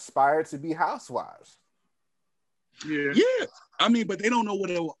them aspire to be housewives. Yeah. I mean, but they don't know what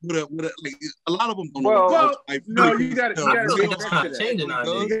a lot of them don't know. Well, no, you got to restructure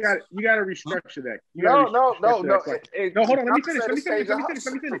that. You got to restructure that. No. No, hold on. Let me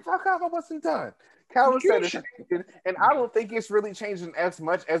finish. Fuck off! I wasn't done. Calvin said it's changing, and I don't think it's really changing as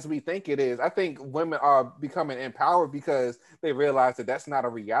much as we think it is. I think women are becoming empowered because they realize that that's not a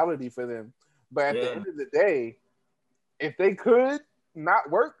reality for them. But at the end of the day, if they could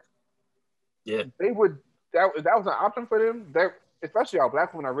not work, they would. That was an option for them. That especially our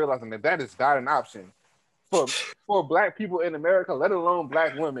black women are realizing that is not an option for black people in America, let alone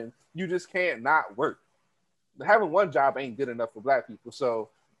black women. You just can't not work. Having one job ain't good enough for black people. So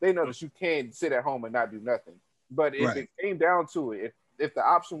they know that you can't sit at home and not do nothing. But if it came down to it, if the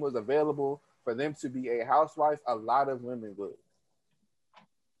option was available for them to be a housewife, a lot of women would.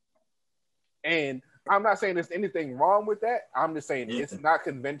 And I'm not saying there's anything wrong with that. I'm just saying it's not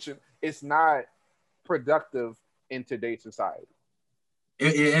conventional. It's not productive in today's society.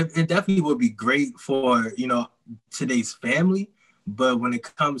 It definitely would be great for, today's family. But when it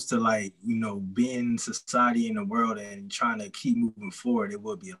comes to being in society in the world and trying to keep moving forward, it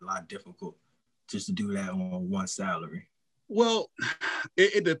would be a lot difficult just to do that on one salary. Well,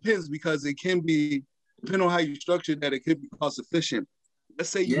 it depends because it can be, depending on how you structure that, it could be cost efficient. Let's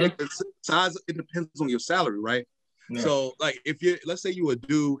say you make the size, it depends on your salary, right? Yeah. So like if you let's say you a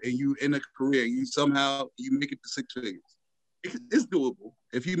dude and you in a career, you somehow you make it to 6 figures. It's doable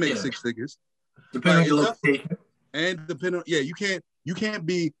if you make 6 figures. Depending on your location. And depending on you can't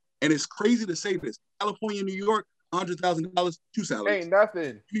be, and it's crazy to say this. California, New York, $100,000, 2 salaries. Ain't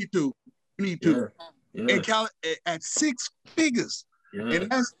nothing. You need two. Yeah. And at 6 figures. Yeah.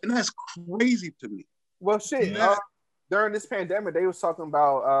 And that's crazy to me. Well, shit. During this pandemic, they was talking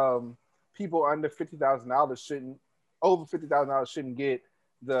about people under over $50,000 shouldn't get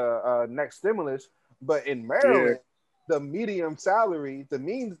the next stimulus. But in Maryland, the median salary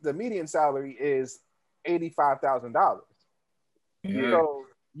is $85,000. Yeah. So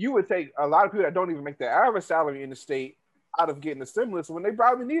you would take a lot of people that don't even make the average salary in the state out of getting the stimulus when they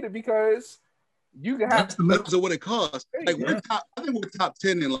probably need it, because you can have because of what it costs. Like I think we're top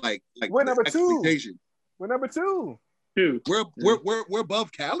 10 in like we're number 2. We're number 2. We're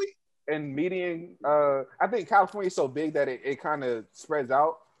above Cali. And median, I think California is so big that it kind of spreads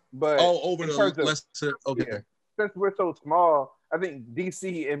out. But over the lesser. Okay. Yeah, since we're so small, I think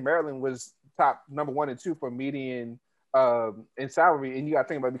DC and Maryland was top number 1 and 2 for median in salary, and you got to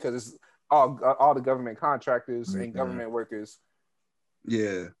think about it because it's all the government contractors and government workers.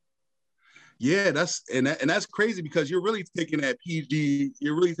 Yeah, that's crazy because you're really taking that PGDC,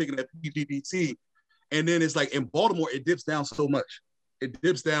 and then it's like in Baltimore it dips down so much. It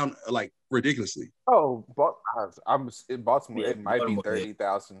dips down like ridiculously. Oh, I'm in Baltimore. It might be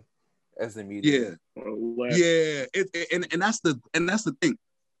 30,000 as the median. Yeah. And that's the thing.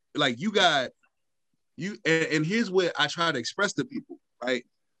 Like you got you, and here's what I try to express to people. Right,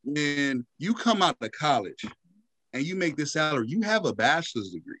 when you come out of college and you make this salary, you have a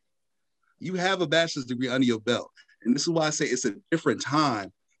bachelor's degree. You have a bachelor's degree under your belt, and this is why I say it's a different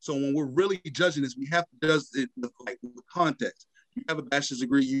time. So when we're really judging this, we have to judge it with context. You have a bachelor's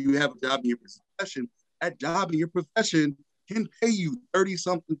degree, you have a job in your profession. That job in your profession can pay you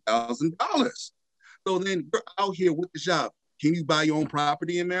 $30-something thousand. So then you're out here with the job. Can you buy your own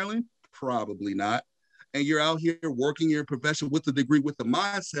property in Maryland? Probably not. And you're out here working your profession with the degree, with the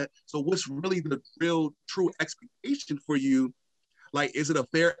mindset. So what's really the real true expectation for you? Like, is it a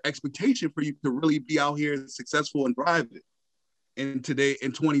fair expectation for you to really be out here successful and thriving in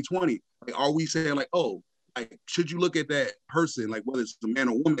 2020? Like, are we saying like, oh, like, should you look at that person, like whether it's a man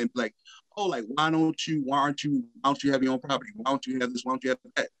or woman, like, oh, like, why don't you have your own property? Why don't you have this? Why don't you have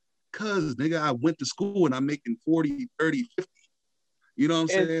that? Because, nigga, I went to school and I'm making 40, 30, 50. You know what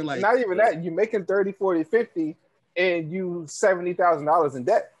I'm saying? Like, not even that. You're making 30, 40, 50, and you $70,000 in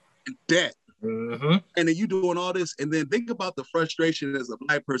debt. Mm-hmm. And then you doing all this, and then think about the frustration as a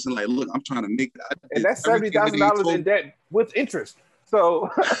Black person. Like, look, I'm trying to make that. And that's $70,000 in debt with interest. So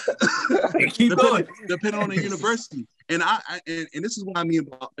keep going. Depending on the university, and and this is what I mean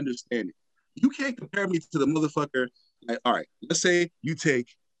about understanding. You can't compare me to the motherfucker. Like, all right, let's say you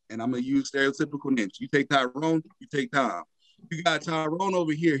take, and I'm gonna use stereotypical names. You take Tyrone, you take Tom. You got Tyrone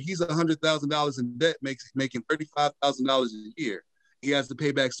over here. He's $100,000 in debt, making $35,000 a year. He has to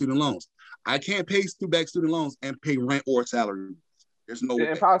pay back student loans. I can't pay back student loans and pay rent or salary. There's no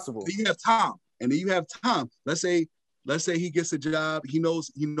way. Impossible. Then you have Tom, and then you have Tom. Let's say he gets a job. He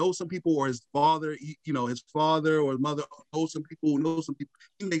knows some people, or his father. His father or his mother knows some people. Let's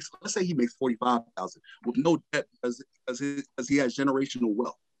say he makes $45,000 with no debt because he has generational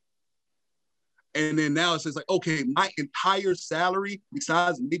wealth. And then now it's just like, okay, my entire salary,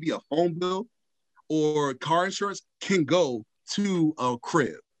 besides maybe a phone bill or car insurance, can go to a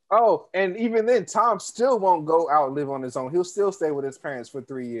crib. Oh, and even then, Tom still won't go out and live on his own. He'll still stay with his parents for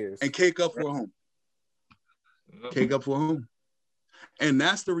 3 years. And cake up for a home. Cake up for a home. And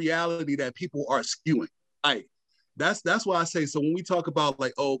that's the reality that people are skewing. Like, that's why I say, so when we talk about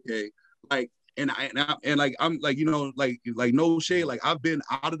like, okay, like, and like, I'm like, like no shade, like I've been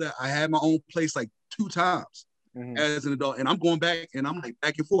out of that. I had my own place like 2 times as an adult, and I'm going back, and I'm like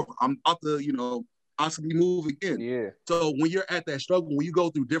back and forth. I'm about to, possibly move again. Yeah. So when you're at that struggle, when you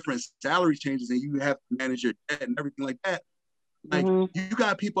go through different salary changes and you have to manage your debt and everything like that, like you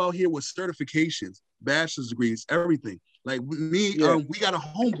got people out here with certifications, bachelor's degrees, everything. Like me, we got a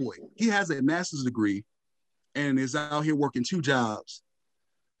homeboy. He has a master's degree and is out here working 2 jobs.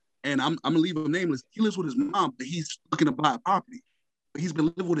 And I'm gonna leave him nameless. He lives with his mom, but he's looking to buy a property. But he's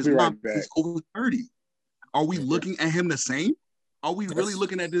been living with his mom. He's over 30. Are we looking at him the same? Are we really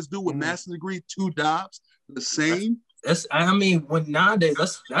looking at this dude with master's degree, 2 jobs, the same? When nowadays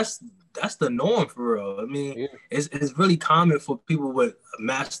that's the norm for real. I mean, it's really common for people with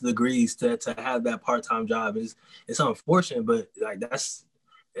master's degrees to have that part-time job. It's unfortunate, but like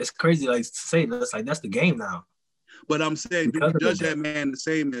it's crazy. Like to say that's the game now. But I'm saying, do you judge that man the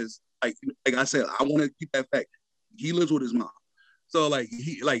same as like I said? I want to keep that fact. He lives with his mom. So like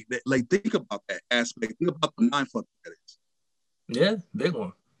think about that aspect. Think about the mind fuck that is. Yeah, big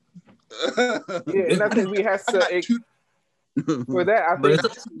one. Yeah, and I think we have to for that. I think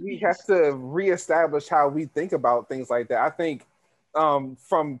we have to reestablish how we think about things like that. I think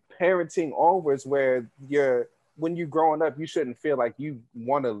from parenting onwards, where when you're growing up, you shouldn't feel like you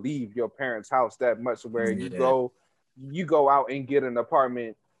want to leave your parents' house that much. Where you go out and get an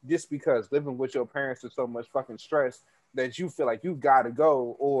apartment just because living with your parents is so much fucking stress that you feel like you gotta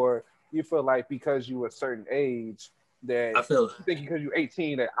go, or you feel like because you a certain age that I feel thinking because you're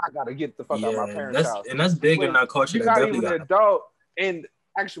 18 that I gotta get the fuck out of my parents' house. And that's big in our culture. You're not even an adult. In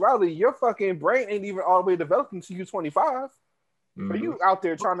actuality, your fucking brain ain't even all the way developed until you're 25. But you out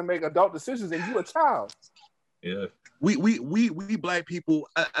there trying to make adult decisions and you a child. Yeah. We black people,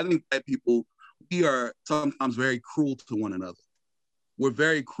 I think black people, we are sometimes very cruel to one another. We're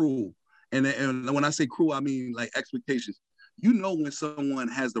very cruel. And when I say cruel, I mean like expectations. You know when someone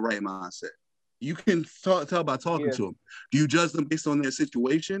has the right mindset. You can tell by talking to them. Do you judge them based on their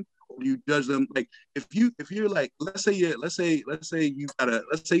situation, or do you judge them like if you're like let's say you got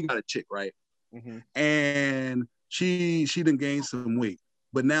a chick, right? Mm-hmm. And she done gained some weight,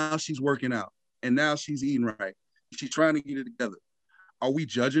 but now she's working out and now she's eating right. She's trying to get it together. Are we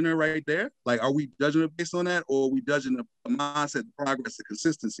judging her right there? Like, are we judging her based on that, or are we judging the mindset, the progress, the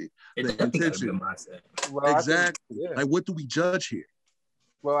consistency, the intention? Well, exactly. Like, what do we judge here?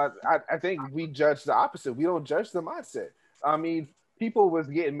 Well, I think we judge the opposite. We don't judge the mindset. I mean, people was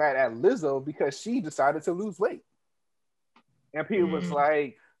getting mad at Lizzo because she decided to lose weight. And people was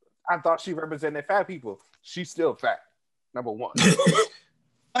like, I thought she represented fat people. She's still fat, number one.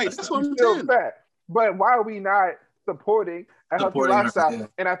 Like, that's what I'm still saying. Fat. But why are we not supporting a healthy lifestyle? Yeah.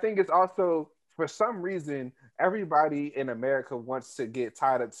 And I think it's also, for some reason, everybody in America wants to get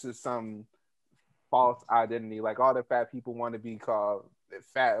tied up to some false identity. Like all the fat people want to be called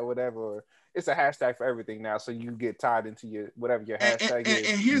fat or whatever. It's a hashtag for everything now, so you get tied into your whatever your hashtag is.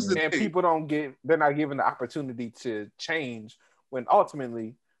 And here's the thing. People they're not given the opportunity to change when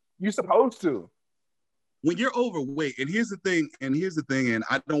ultimately you're supposed to. When you're overweight, and here's the thing, and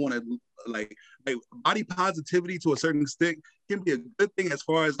I don't want to like body positivity to a certain extent can be a good thing as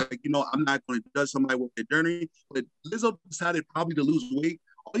far as like, you know, I'm not going to judge somebody with their journey, but Lizzo decided probably to lose weight.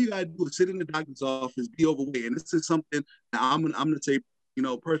 All you gotta do is sit in the doctor's office, be overweight, and this is something that I'm gonna say, you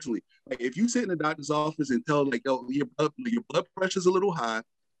know, personally. Like if you sit in the doctor's office and tell like, oh, your blood pressure's a little high,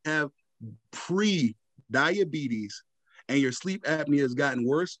 have pre-diabetes, and your sleep apnea has gotten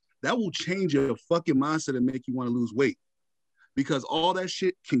worse, that will change your fucking mindset and make you want to lose weight. Because all that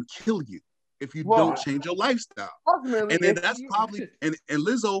shit can kill you if you don't change your lifestyle. And then that's probably, and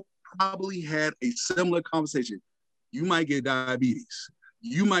Lizzo probably had a similar conversation. You might get diabetes.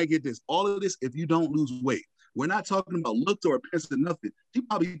 You might get this. All of this if you don't lose weight. We're not talking about looks or appearance or nothing. She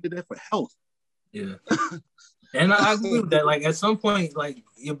probably did that for health. Yeah. And I agree with that. Like at some point, like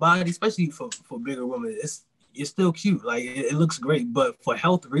your body, especially for bigger women, it's still cute. Like it looks great, but for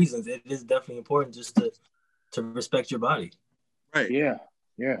health reasons, it is definitely important just to respect your body. Right. Yeah.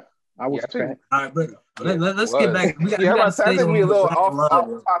 I was fat. All right, but let's get back. I think we a little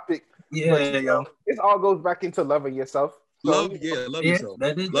off topic. Yeah, yo. It all goes back into loving yourself. Love yourself.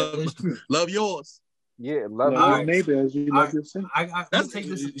 That is true. Love yours. Yeah, love your neighbor as you love yourself. Take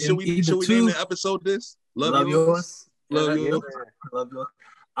this. Should we name the episode this? Love yours. Love yours. Love yours.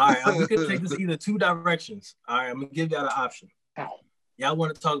 All right, we can take this either two directions. All right, I'm gonna give y'all the option. Y'all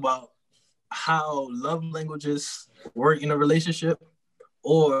want to talk about how love languages work in a relationship,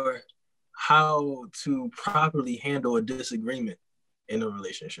 or how to properly handle a disagreement in a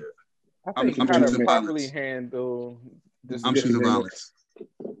relationship? I think you kind of properly handle this. I'm choosing violence.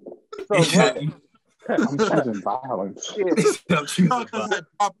 I'm choosing violence.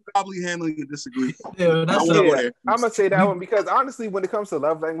 Probably handling a disagreement. I'm gonna say that one because honestly, when it comes to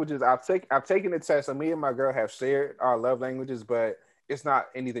love languages, I've taken the test, and me and my girl have shared our love languages, but it's not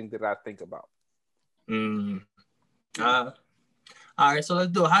anything that I think about. All right, so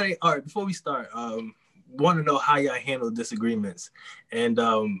let's do it. All right, before we start, want to know how y'all handle disagreements. And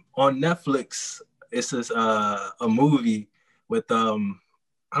on Netflix, it's this a movie with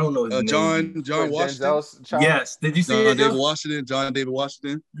I don't know his name. John Washington. Yes, did you see it? John David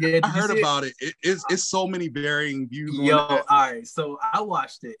Washington. Yeah, I heard about it. It's so many varying views. Yo, all right. So I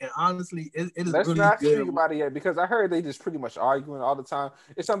watched it, and honestly, it is Let's really not good. speak about it yet because I heard they just pretty much arguing all the time.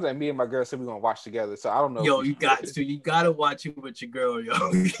 It's something that me and my girl said we're gonna watch together. So I don't know. Yo, you gotta watch it with your girl,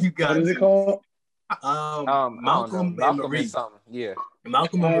 yo. You got. What is it called? Malcolm and Marie. Yeah,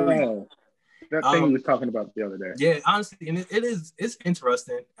 Malcolm and Marie. That thing we was talking about the other day. Yeah, honestly, and it's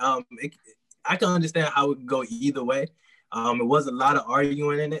interesting. I can understand how it could go either way. It was a lot of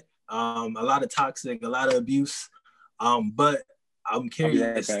arguing in it, a lot of toxic, a lot of abuse. But I'm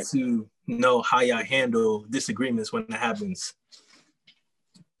curious to know how y'all handle disagreements when it happens.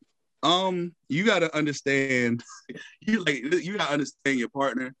 You gotta understand. You gotta understand your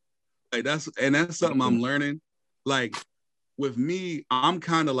partner. Like that's something I'm learning. Like with me, I'm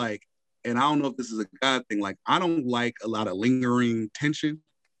kind of like, and I don't know if this is a God thing. Like I don't like a lot of lingering tension,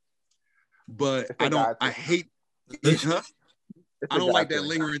 but I hate. I don't like that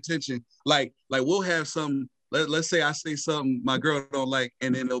lingering tension. Like we'll have some. Let's say I say something my girl don't like,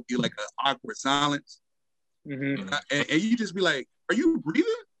 and then it'll be like an awkward silence, and you just be like, "Are you breathing?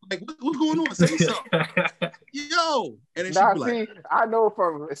 Like what's going on? Say something, yo!" And then she be like, "I know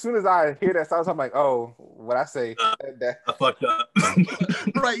from as soon as I hear that sound, I'm like, oh, what I say that I fucked up."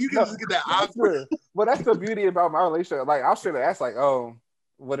 Right? You can just get that awkward. Well, that's the beauty about my relationship. Like I'll straight ask, like, "Oh,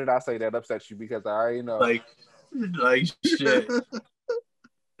 what did I say that upset you?" Because I already know. Like shit.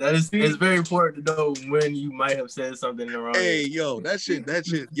 It's very important to know when you might have said something in the wrong. Hey, yo, that shit,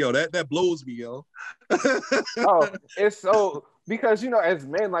 yo, that blows me, yo. Oh, it's so because as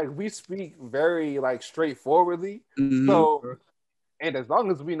men, like we speak very like straightforwardly. Mm-hmm. So, and as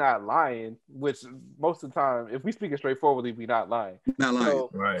long as we're not lying, which most of the time, if we speak it straightforwardly, we're not lying. Not lying, so,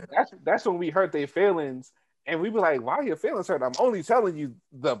 right? That's when we hurt their feelings, and we be like, "Why are your feelings hurt?" I'm only telling you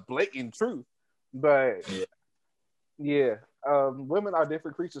the blatant truth, but yeah. Women are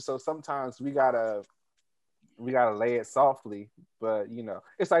different creatures, so sometimes we gotta lay it softly, but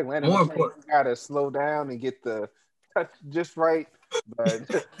it's like landing. You gotta slow down and get the touch just right.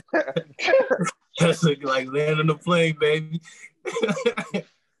 But that's like landing the plane, baby.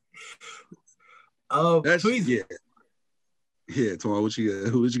 That's yeah. Twan, what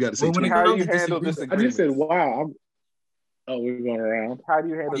you got to say? How do you handle disagreements? I just said, "Wow." We're going around. How do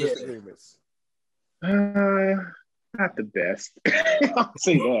you handle disagreements? Not the best. I'll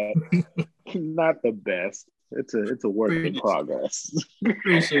say that. Not the best. It's a work in progress.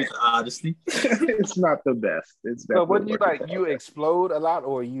 Appreciate the honesty. It's not the best. It's so what do you like? You explode a lot,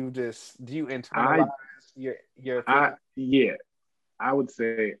 or do you internalize your yeah. I would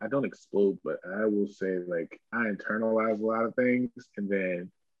say I don't explode, but I will say like I internalize a lot of things, and then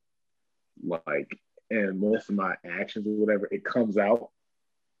like and most of my actions or whatever, it comes out.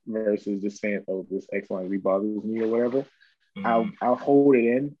 Versus just saying, "Oh, this X, Y, Z bothers me" or whatever. Mm-hmm. I'll hold it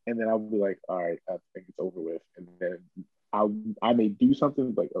in, and then I'll be like, "All right, I think it's over with." And then I may do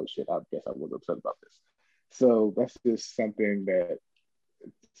something like, "Oh shit, I guess I was upset about this." So that's just something that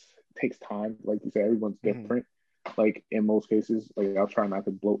takes time. Like you said, everyone's different. Like in most cases, like I'll try not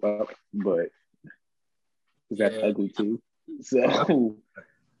to blow up, but that's ugly too. So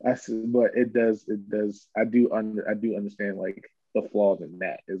but it does. I do understand like the flaws in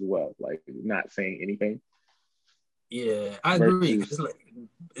that as well, like not saying anything. Yeah, I agree.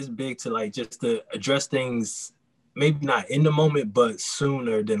 It's big to like just to address things, maybe not in the moment, but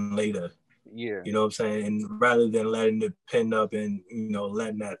sooner than later. Yeah, you know what I'm saying, and rather than letting it pin up and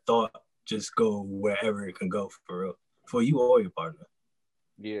letting that thought just go wherever it can go for real, for you or your partner.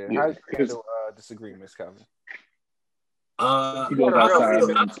 Yeah, how do you handle disagreements, Calvin? He goes outside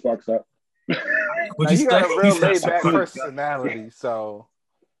and sparks up. You got a real laid back personality, so.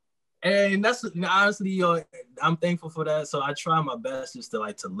 And that's honestly, I'm thankful for that. So I try my best just to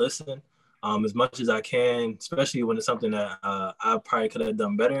listen, as much as I can, especially when it's something that I probably could have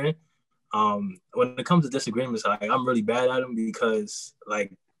done better in. When it comes to disagreements, I'm really bad at them because,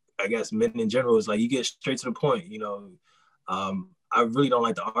 like, I guess men in general is like you get straight to the point. I really don't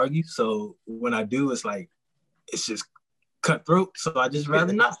like to argue, so when I do, it's like it's just cutthroat, so I just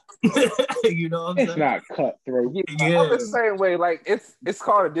rather not. You know what I'm saying? It's not cutthroat. Yeah. I'm the same way. Like it's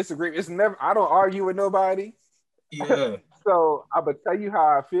called a disagreement. It's never. I don't argue with nobody. Yeah. So I'm gonna tell you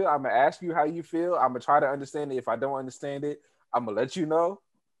how I feel. I'm gonna ask you how you feel. I'm gonna try to understand it. If I don't understand it, I'm gonna let you know,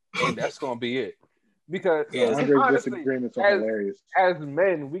 and that's gonna be it. Because honestly, disagreements are hilarious. As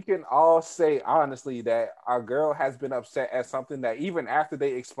men, we can all say honestly that our girl has been upset at something that even after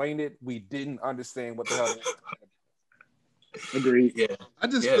they explained it, we didn't understand what the hell. Agreed. Yeah. I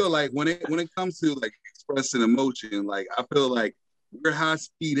just feel like when it comes to like expressing emotion, like I feel like we're high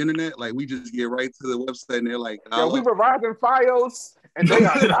speed internet. Like we just get right to the website and they're like, we were rising files and they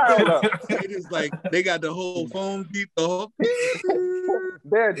got dialed up. It is like they got the whole phone beep, the whole.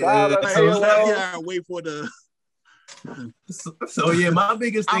 They're dialed up. I wait for the. So yeah, my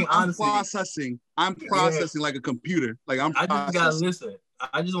biggest thing, honestly, I'm processing like a computer. Like I just gotta listen.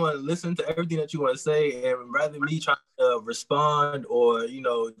 I just want to listen to everything that you want to say, and rather me trying to respond or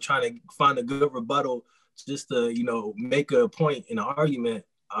trying to find a good rebuttal just to make a point in an argument,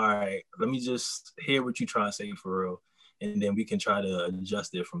 all right, let me just hear what you try to say for real, and then we can try to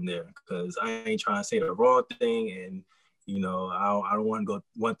adjust it from there. Because I ain't trying to say the wrong thing, and I don't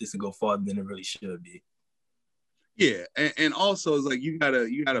want this to go farther than it really should be. Yeah, and also it's like you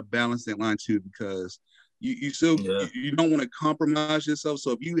gotta balance that line too, because you still you don't want to compromise yourself.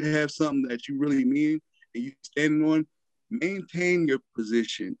 So if you have something that you really mean and you standing on, maintain your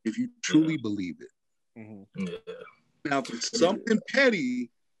position if you truly believe it. Mm-hmm. Yeah. Now, for something petty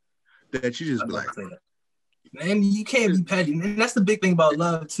that you just be like, and you can't be petty. And that's the big thing about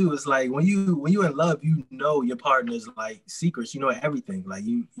love too. It's like when you in love, you know your partner's like secrets. You know everything. Like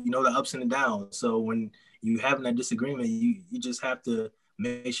you know the ups and the downs. So when you having that disagreement, you just have to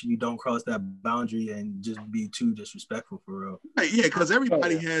make sure you don't cross that boundary and just be too disrespectful for real. Yeah, because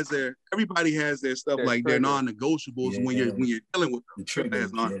everybody has their stuff, like their non-negotiables when you're dealing with the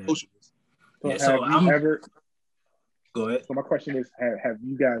triggers. Non-negotiables. So have you ever? Go ahead. So my question is, have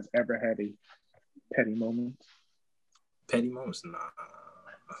you guys ever had a petty moment? Petty moments? Nah.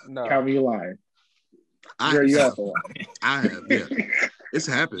 No. Count me lying. I have, yeah. It's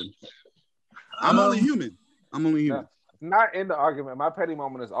happened. I'm only human. Not in the argument. My petty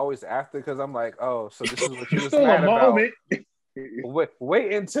moment is always after, because I'm like, oh, so this is what you was mad about.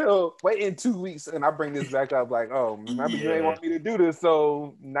 Wait in 2 weeks and I bring this back up like, oh, remember you ain't want me to do this,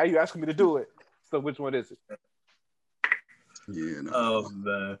 so now you asking me to do it. So which one is it? Yeah. No. Oh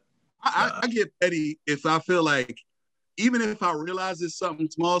man. I get petty if I feel like, even if I realize it's something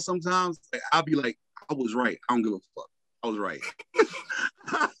small sometimes, like, I'll be like, I was right. I don't give a fuck. I was right.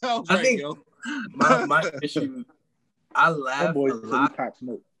 I think my issue, I laugh a lot.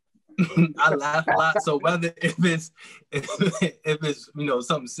 I laugh a lot. So whether if it's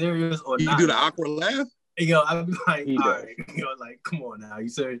something serious or you not, do the awkward laugh. I'll be like, all right, like, come on now, you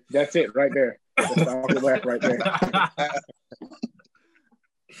serious? That's it right there. That's the awkward laugh right there.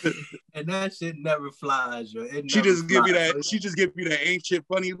 And that shit never flies, yo. She just give you that ain't shit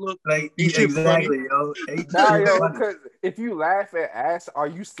funny look. Like exactly, yo. Yo, because if you laugh at ass, are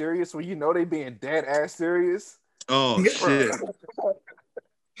you serious when you know they being dead ass serious? Oh shit.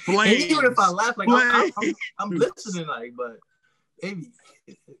 Even if I laugh, like I'm listening, like, but maybe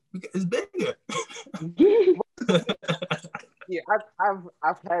it's bigger. Yeah,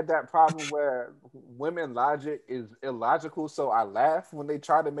 I've had that problem where women logic is illogical, so I laugh when they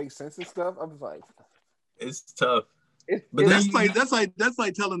try to make sense of stuff. I'm like, it's tough. But that's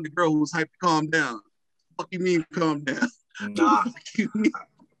like telling the girl who's hyped to calm down. What you mean calm down? Nah.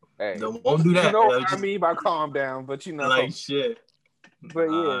 Hey, don't do that. You know what I mean by calm down, but like shit. But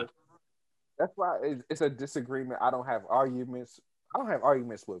yeah, that's why it's a disagreement. I don't have arguments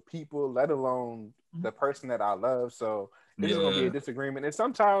with people, let alone the person that I love. So this is gonna be a disagreement, and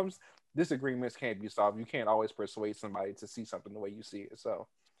sometimes disagreements can't be solved. You can't always persuade somebody to see something the way you see it. So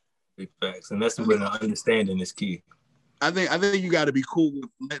big facts, and that's when the understanding is key. I think you got to be cool with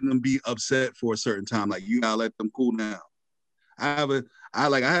letting them be upset for a certain time. Like you gotta let them cool down. I have a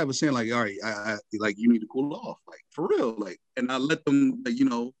saying like, all right, I like you need to cool off, like for real, like, and I let them, like,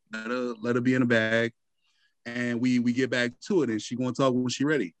 let her be in a bag, and we get back to it, and she gonna talk when she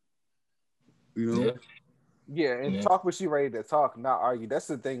ready. Yeah, and talk when she ready to talk, not argue. That's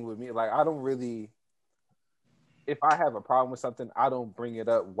the thing with me. Like, I don't really, if I have a problem with something, I don't bring it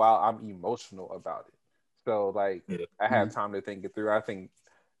up while I'm emotional about it. So, like, I have time to think it through. I think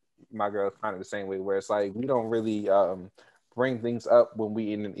my girl's kind of the same way, where it's like, we don't really bring things up when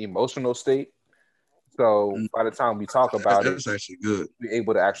we in an emotional state. So, by the time we talk about that's actually good. We're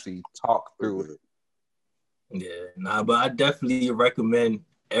able to actually talk through it. Yeah, but I definitely recommend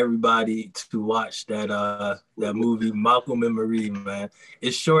everybody to watch that movie Malcolm and Marie, man.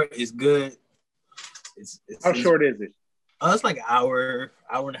 It's short, it's good. How short is it? It's like an hour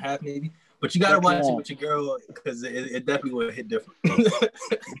and a half maybe. But you gotta watch it with your girl, because it definitely will hit different.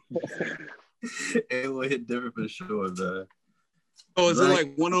 It will hit different for sure, man. Oh, is it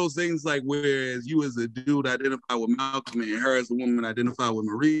like one of those things, like whereas you as a dude identify with Malcolm and her as a woman identify with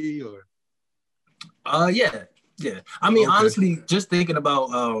Marie, or? Yeah. I mean, honestly, just thinking about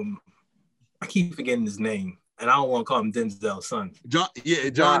I keep forgetting his name, and I don't want to call him Denzel's son. John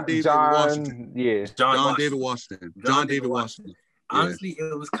David Washington. Yeah, John David Washington. Honestly,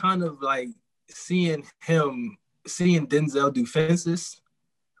 it was kind of like seeing Denzel do Fences,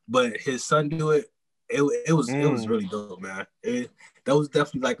 but his son do it. It was really dope, man. That was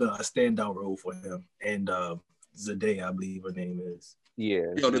definitely like a standout role for him. And Zendaya, I believe her name is.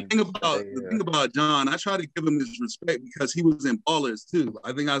 Yeah. Yo, the thing about John, I try to give him his respect because he was in Ballers too.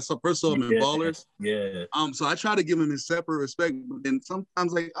 I think I first saw him in Ballers. Yeah. So I try to give him his separate respect, but then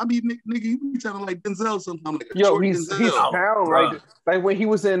sometimes like I mean, nigga, you be sounding like Denzel sometimes. Like he's sound like when he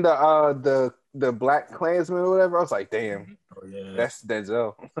was in the Black Klansman or whatever. I was like, damn, that's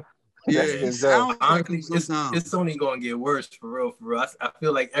Denzel. Yeah, it's only gonna get worse for real. I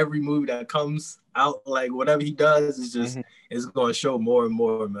feel like every movie that comes out, like whatever he does, is just it's gonna show more and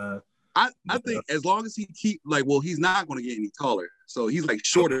more, man. I think as long as he he's not gonna get any taller, so he's like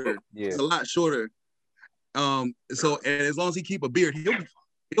shorter. He's a lot shorter. So and as long as he keep a beard, he'll be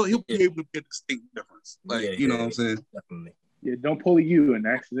fine. He'll be able to get a distinct difference. Like you know what I'm saying? Definitely. Yeah, don't pull a U and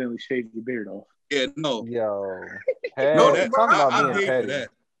accidentally shave your beard off. Yeah, no. Yo, talk about being petty. That.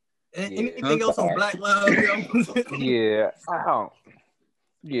 Anything else on Black Love?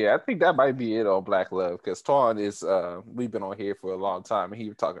 Yeah, I think that might be it on Black Love because Twan is we've been on here for a long time and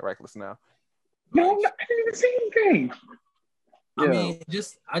he's talking reckless now. No, I didn't even see anything. I mean,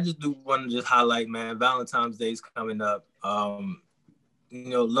 I just do want to just highlight, man. Valentine's Day is coming up.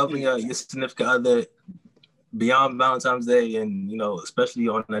 Loving your significant other beyond Valentine's Day, and especially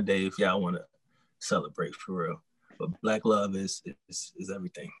on that day if y'all want to celebrate for real. But Black Love is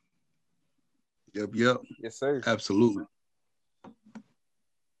everything. Yep. Yes, sir. Absolutely. What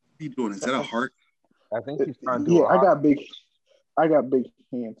are you doing? Is that a heart? I think he's trying to do I got big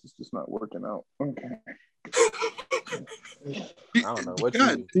hands. It's just not working out. Okay. I don't know what you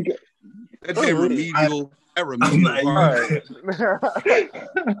That remedial.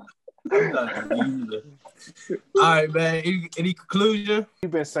 All right, man. Any conclusion?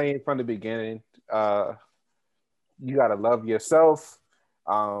 You've been saying from the beginning, you gotta love yourself.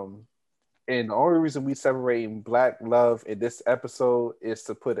 And the only reason we separating Black Love in this episode is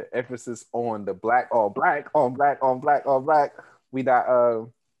to put an emphasis on the black on black on black on black on black. We not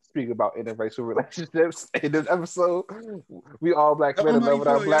speaking about interracial relationships in this episode. We all black men in love with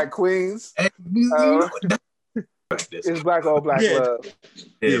our black queens. It's black on black love.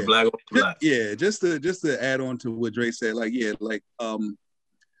 Yeah, black on black. Yeah, just to add on to what Dre said, black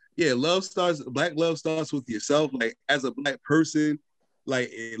love starts with yourself. Like as a black person,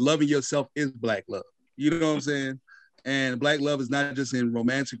 like loving yourself is black love. You know what I'm saying? And black love is not just in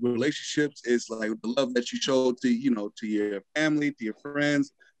romantic relationships. It's like the love that you show to your family, to your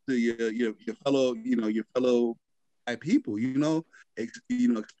friends, to your fellow black people.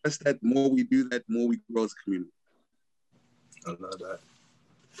 Express that. The more we do that, the more we grow as a community. I love that.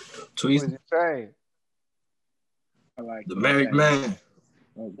 What is you saying? I like the married man.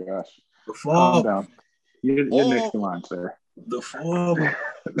 Oh gosh. The fall. Calm down. You're next in line, sir. The fall.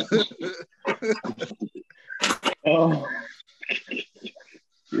 Oh,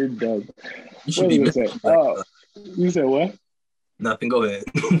 you're dumb. You should what did he say? Oh, you said what? Nothing. Go ahead.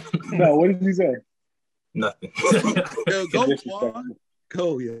 No, what did he say? Nothing.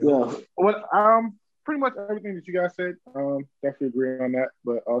 Go, yeah. Well, pretty much everything that you guys said. Definitely agree on that.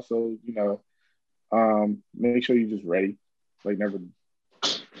 But also, make sure you're just ready. Like never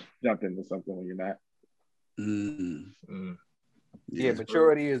jump into something when you're not. Mm-hmm. Yeah,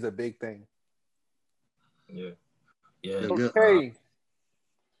 maturity is a big thing. Yeah. Okay.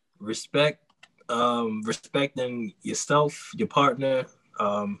 Respecting yourself, your partner,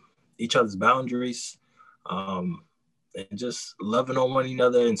 each other's boundaries, and just loving on one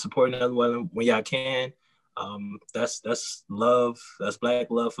another and supporting another one when y'all can. That's love. That's black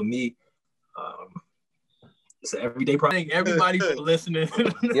love for me. It's an everyday project. Everybody for listening.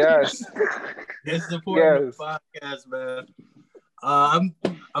 Yes. It's supporting the podcast, man. I'm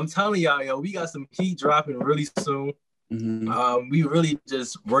telling y'all, yo, we got some heat dropping really soon. Mm-hmm. We really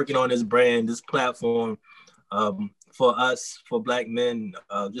just working on this brand, this platform, for us, for black men,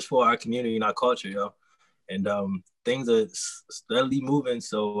 just for our community and our culture, yo. And things are steadily moving.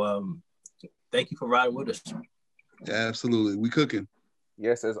 So thank you for riding with us. Yeah, absolutely. We cooking.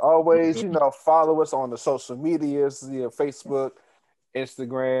 Yes, as always, follow us on the social medias, Facebook,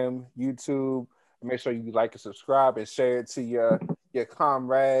 Instagram, YouTube. Make sure you like and subscribe and share it to your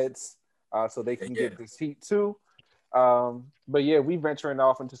comrades so they can get this heat too. But yeah, we venturing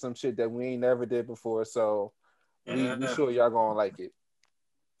off into some shit that we ain't never did before, so we sure y'all gonna like it.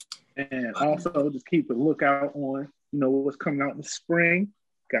 And also just keep a lookout on what's coming out in the spring.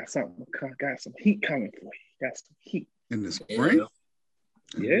 Got some heat coming for you. Got some heat in the spring.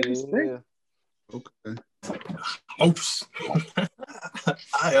 Yeah, in the spring. Okay. Oops.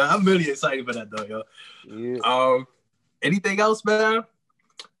 I'm really excited for that though, yo. Yeah. Anything else, man? I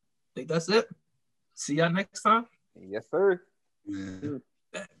think that's it. See y'all next time. Yes, sir. Yeah.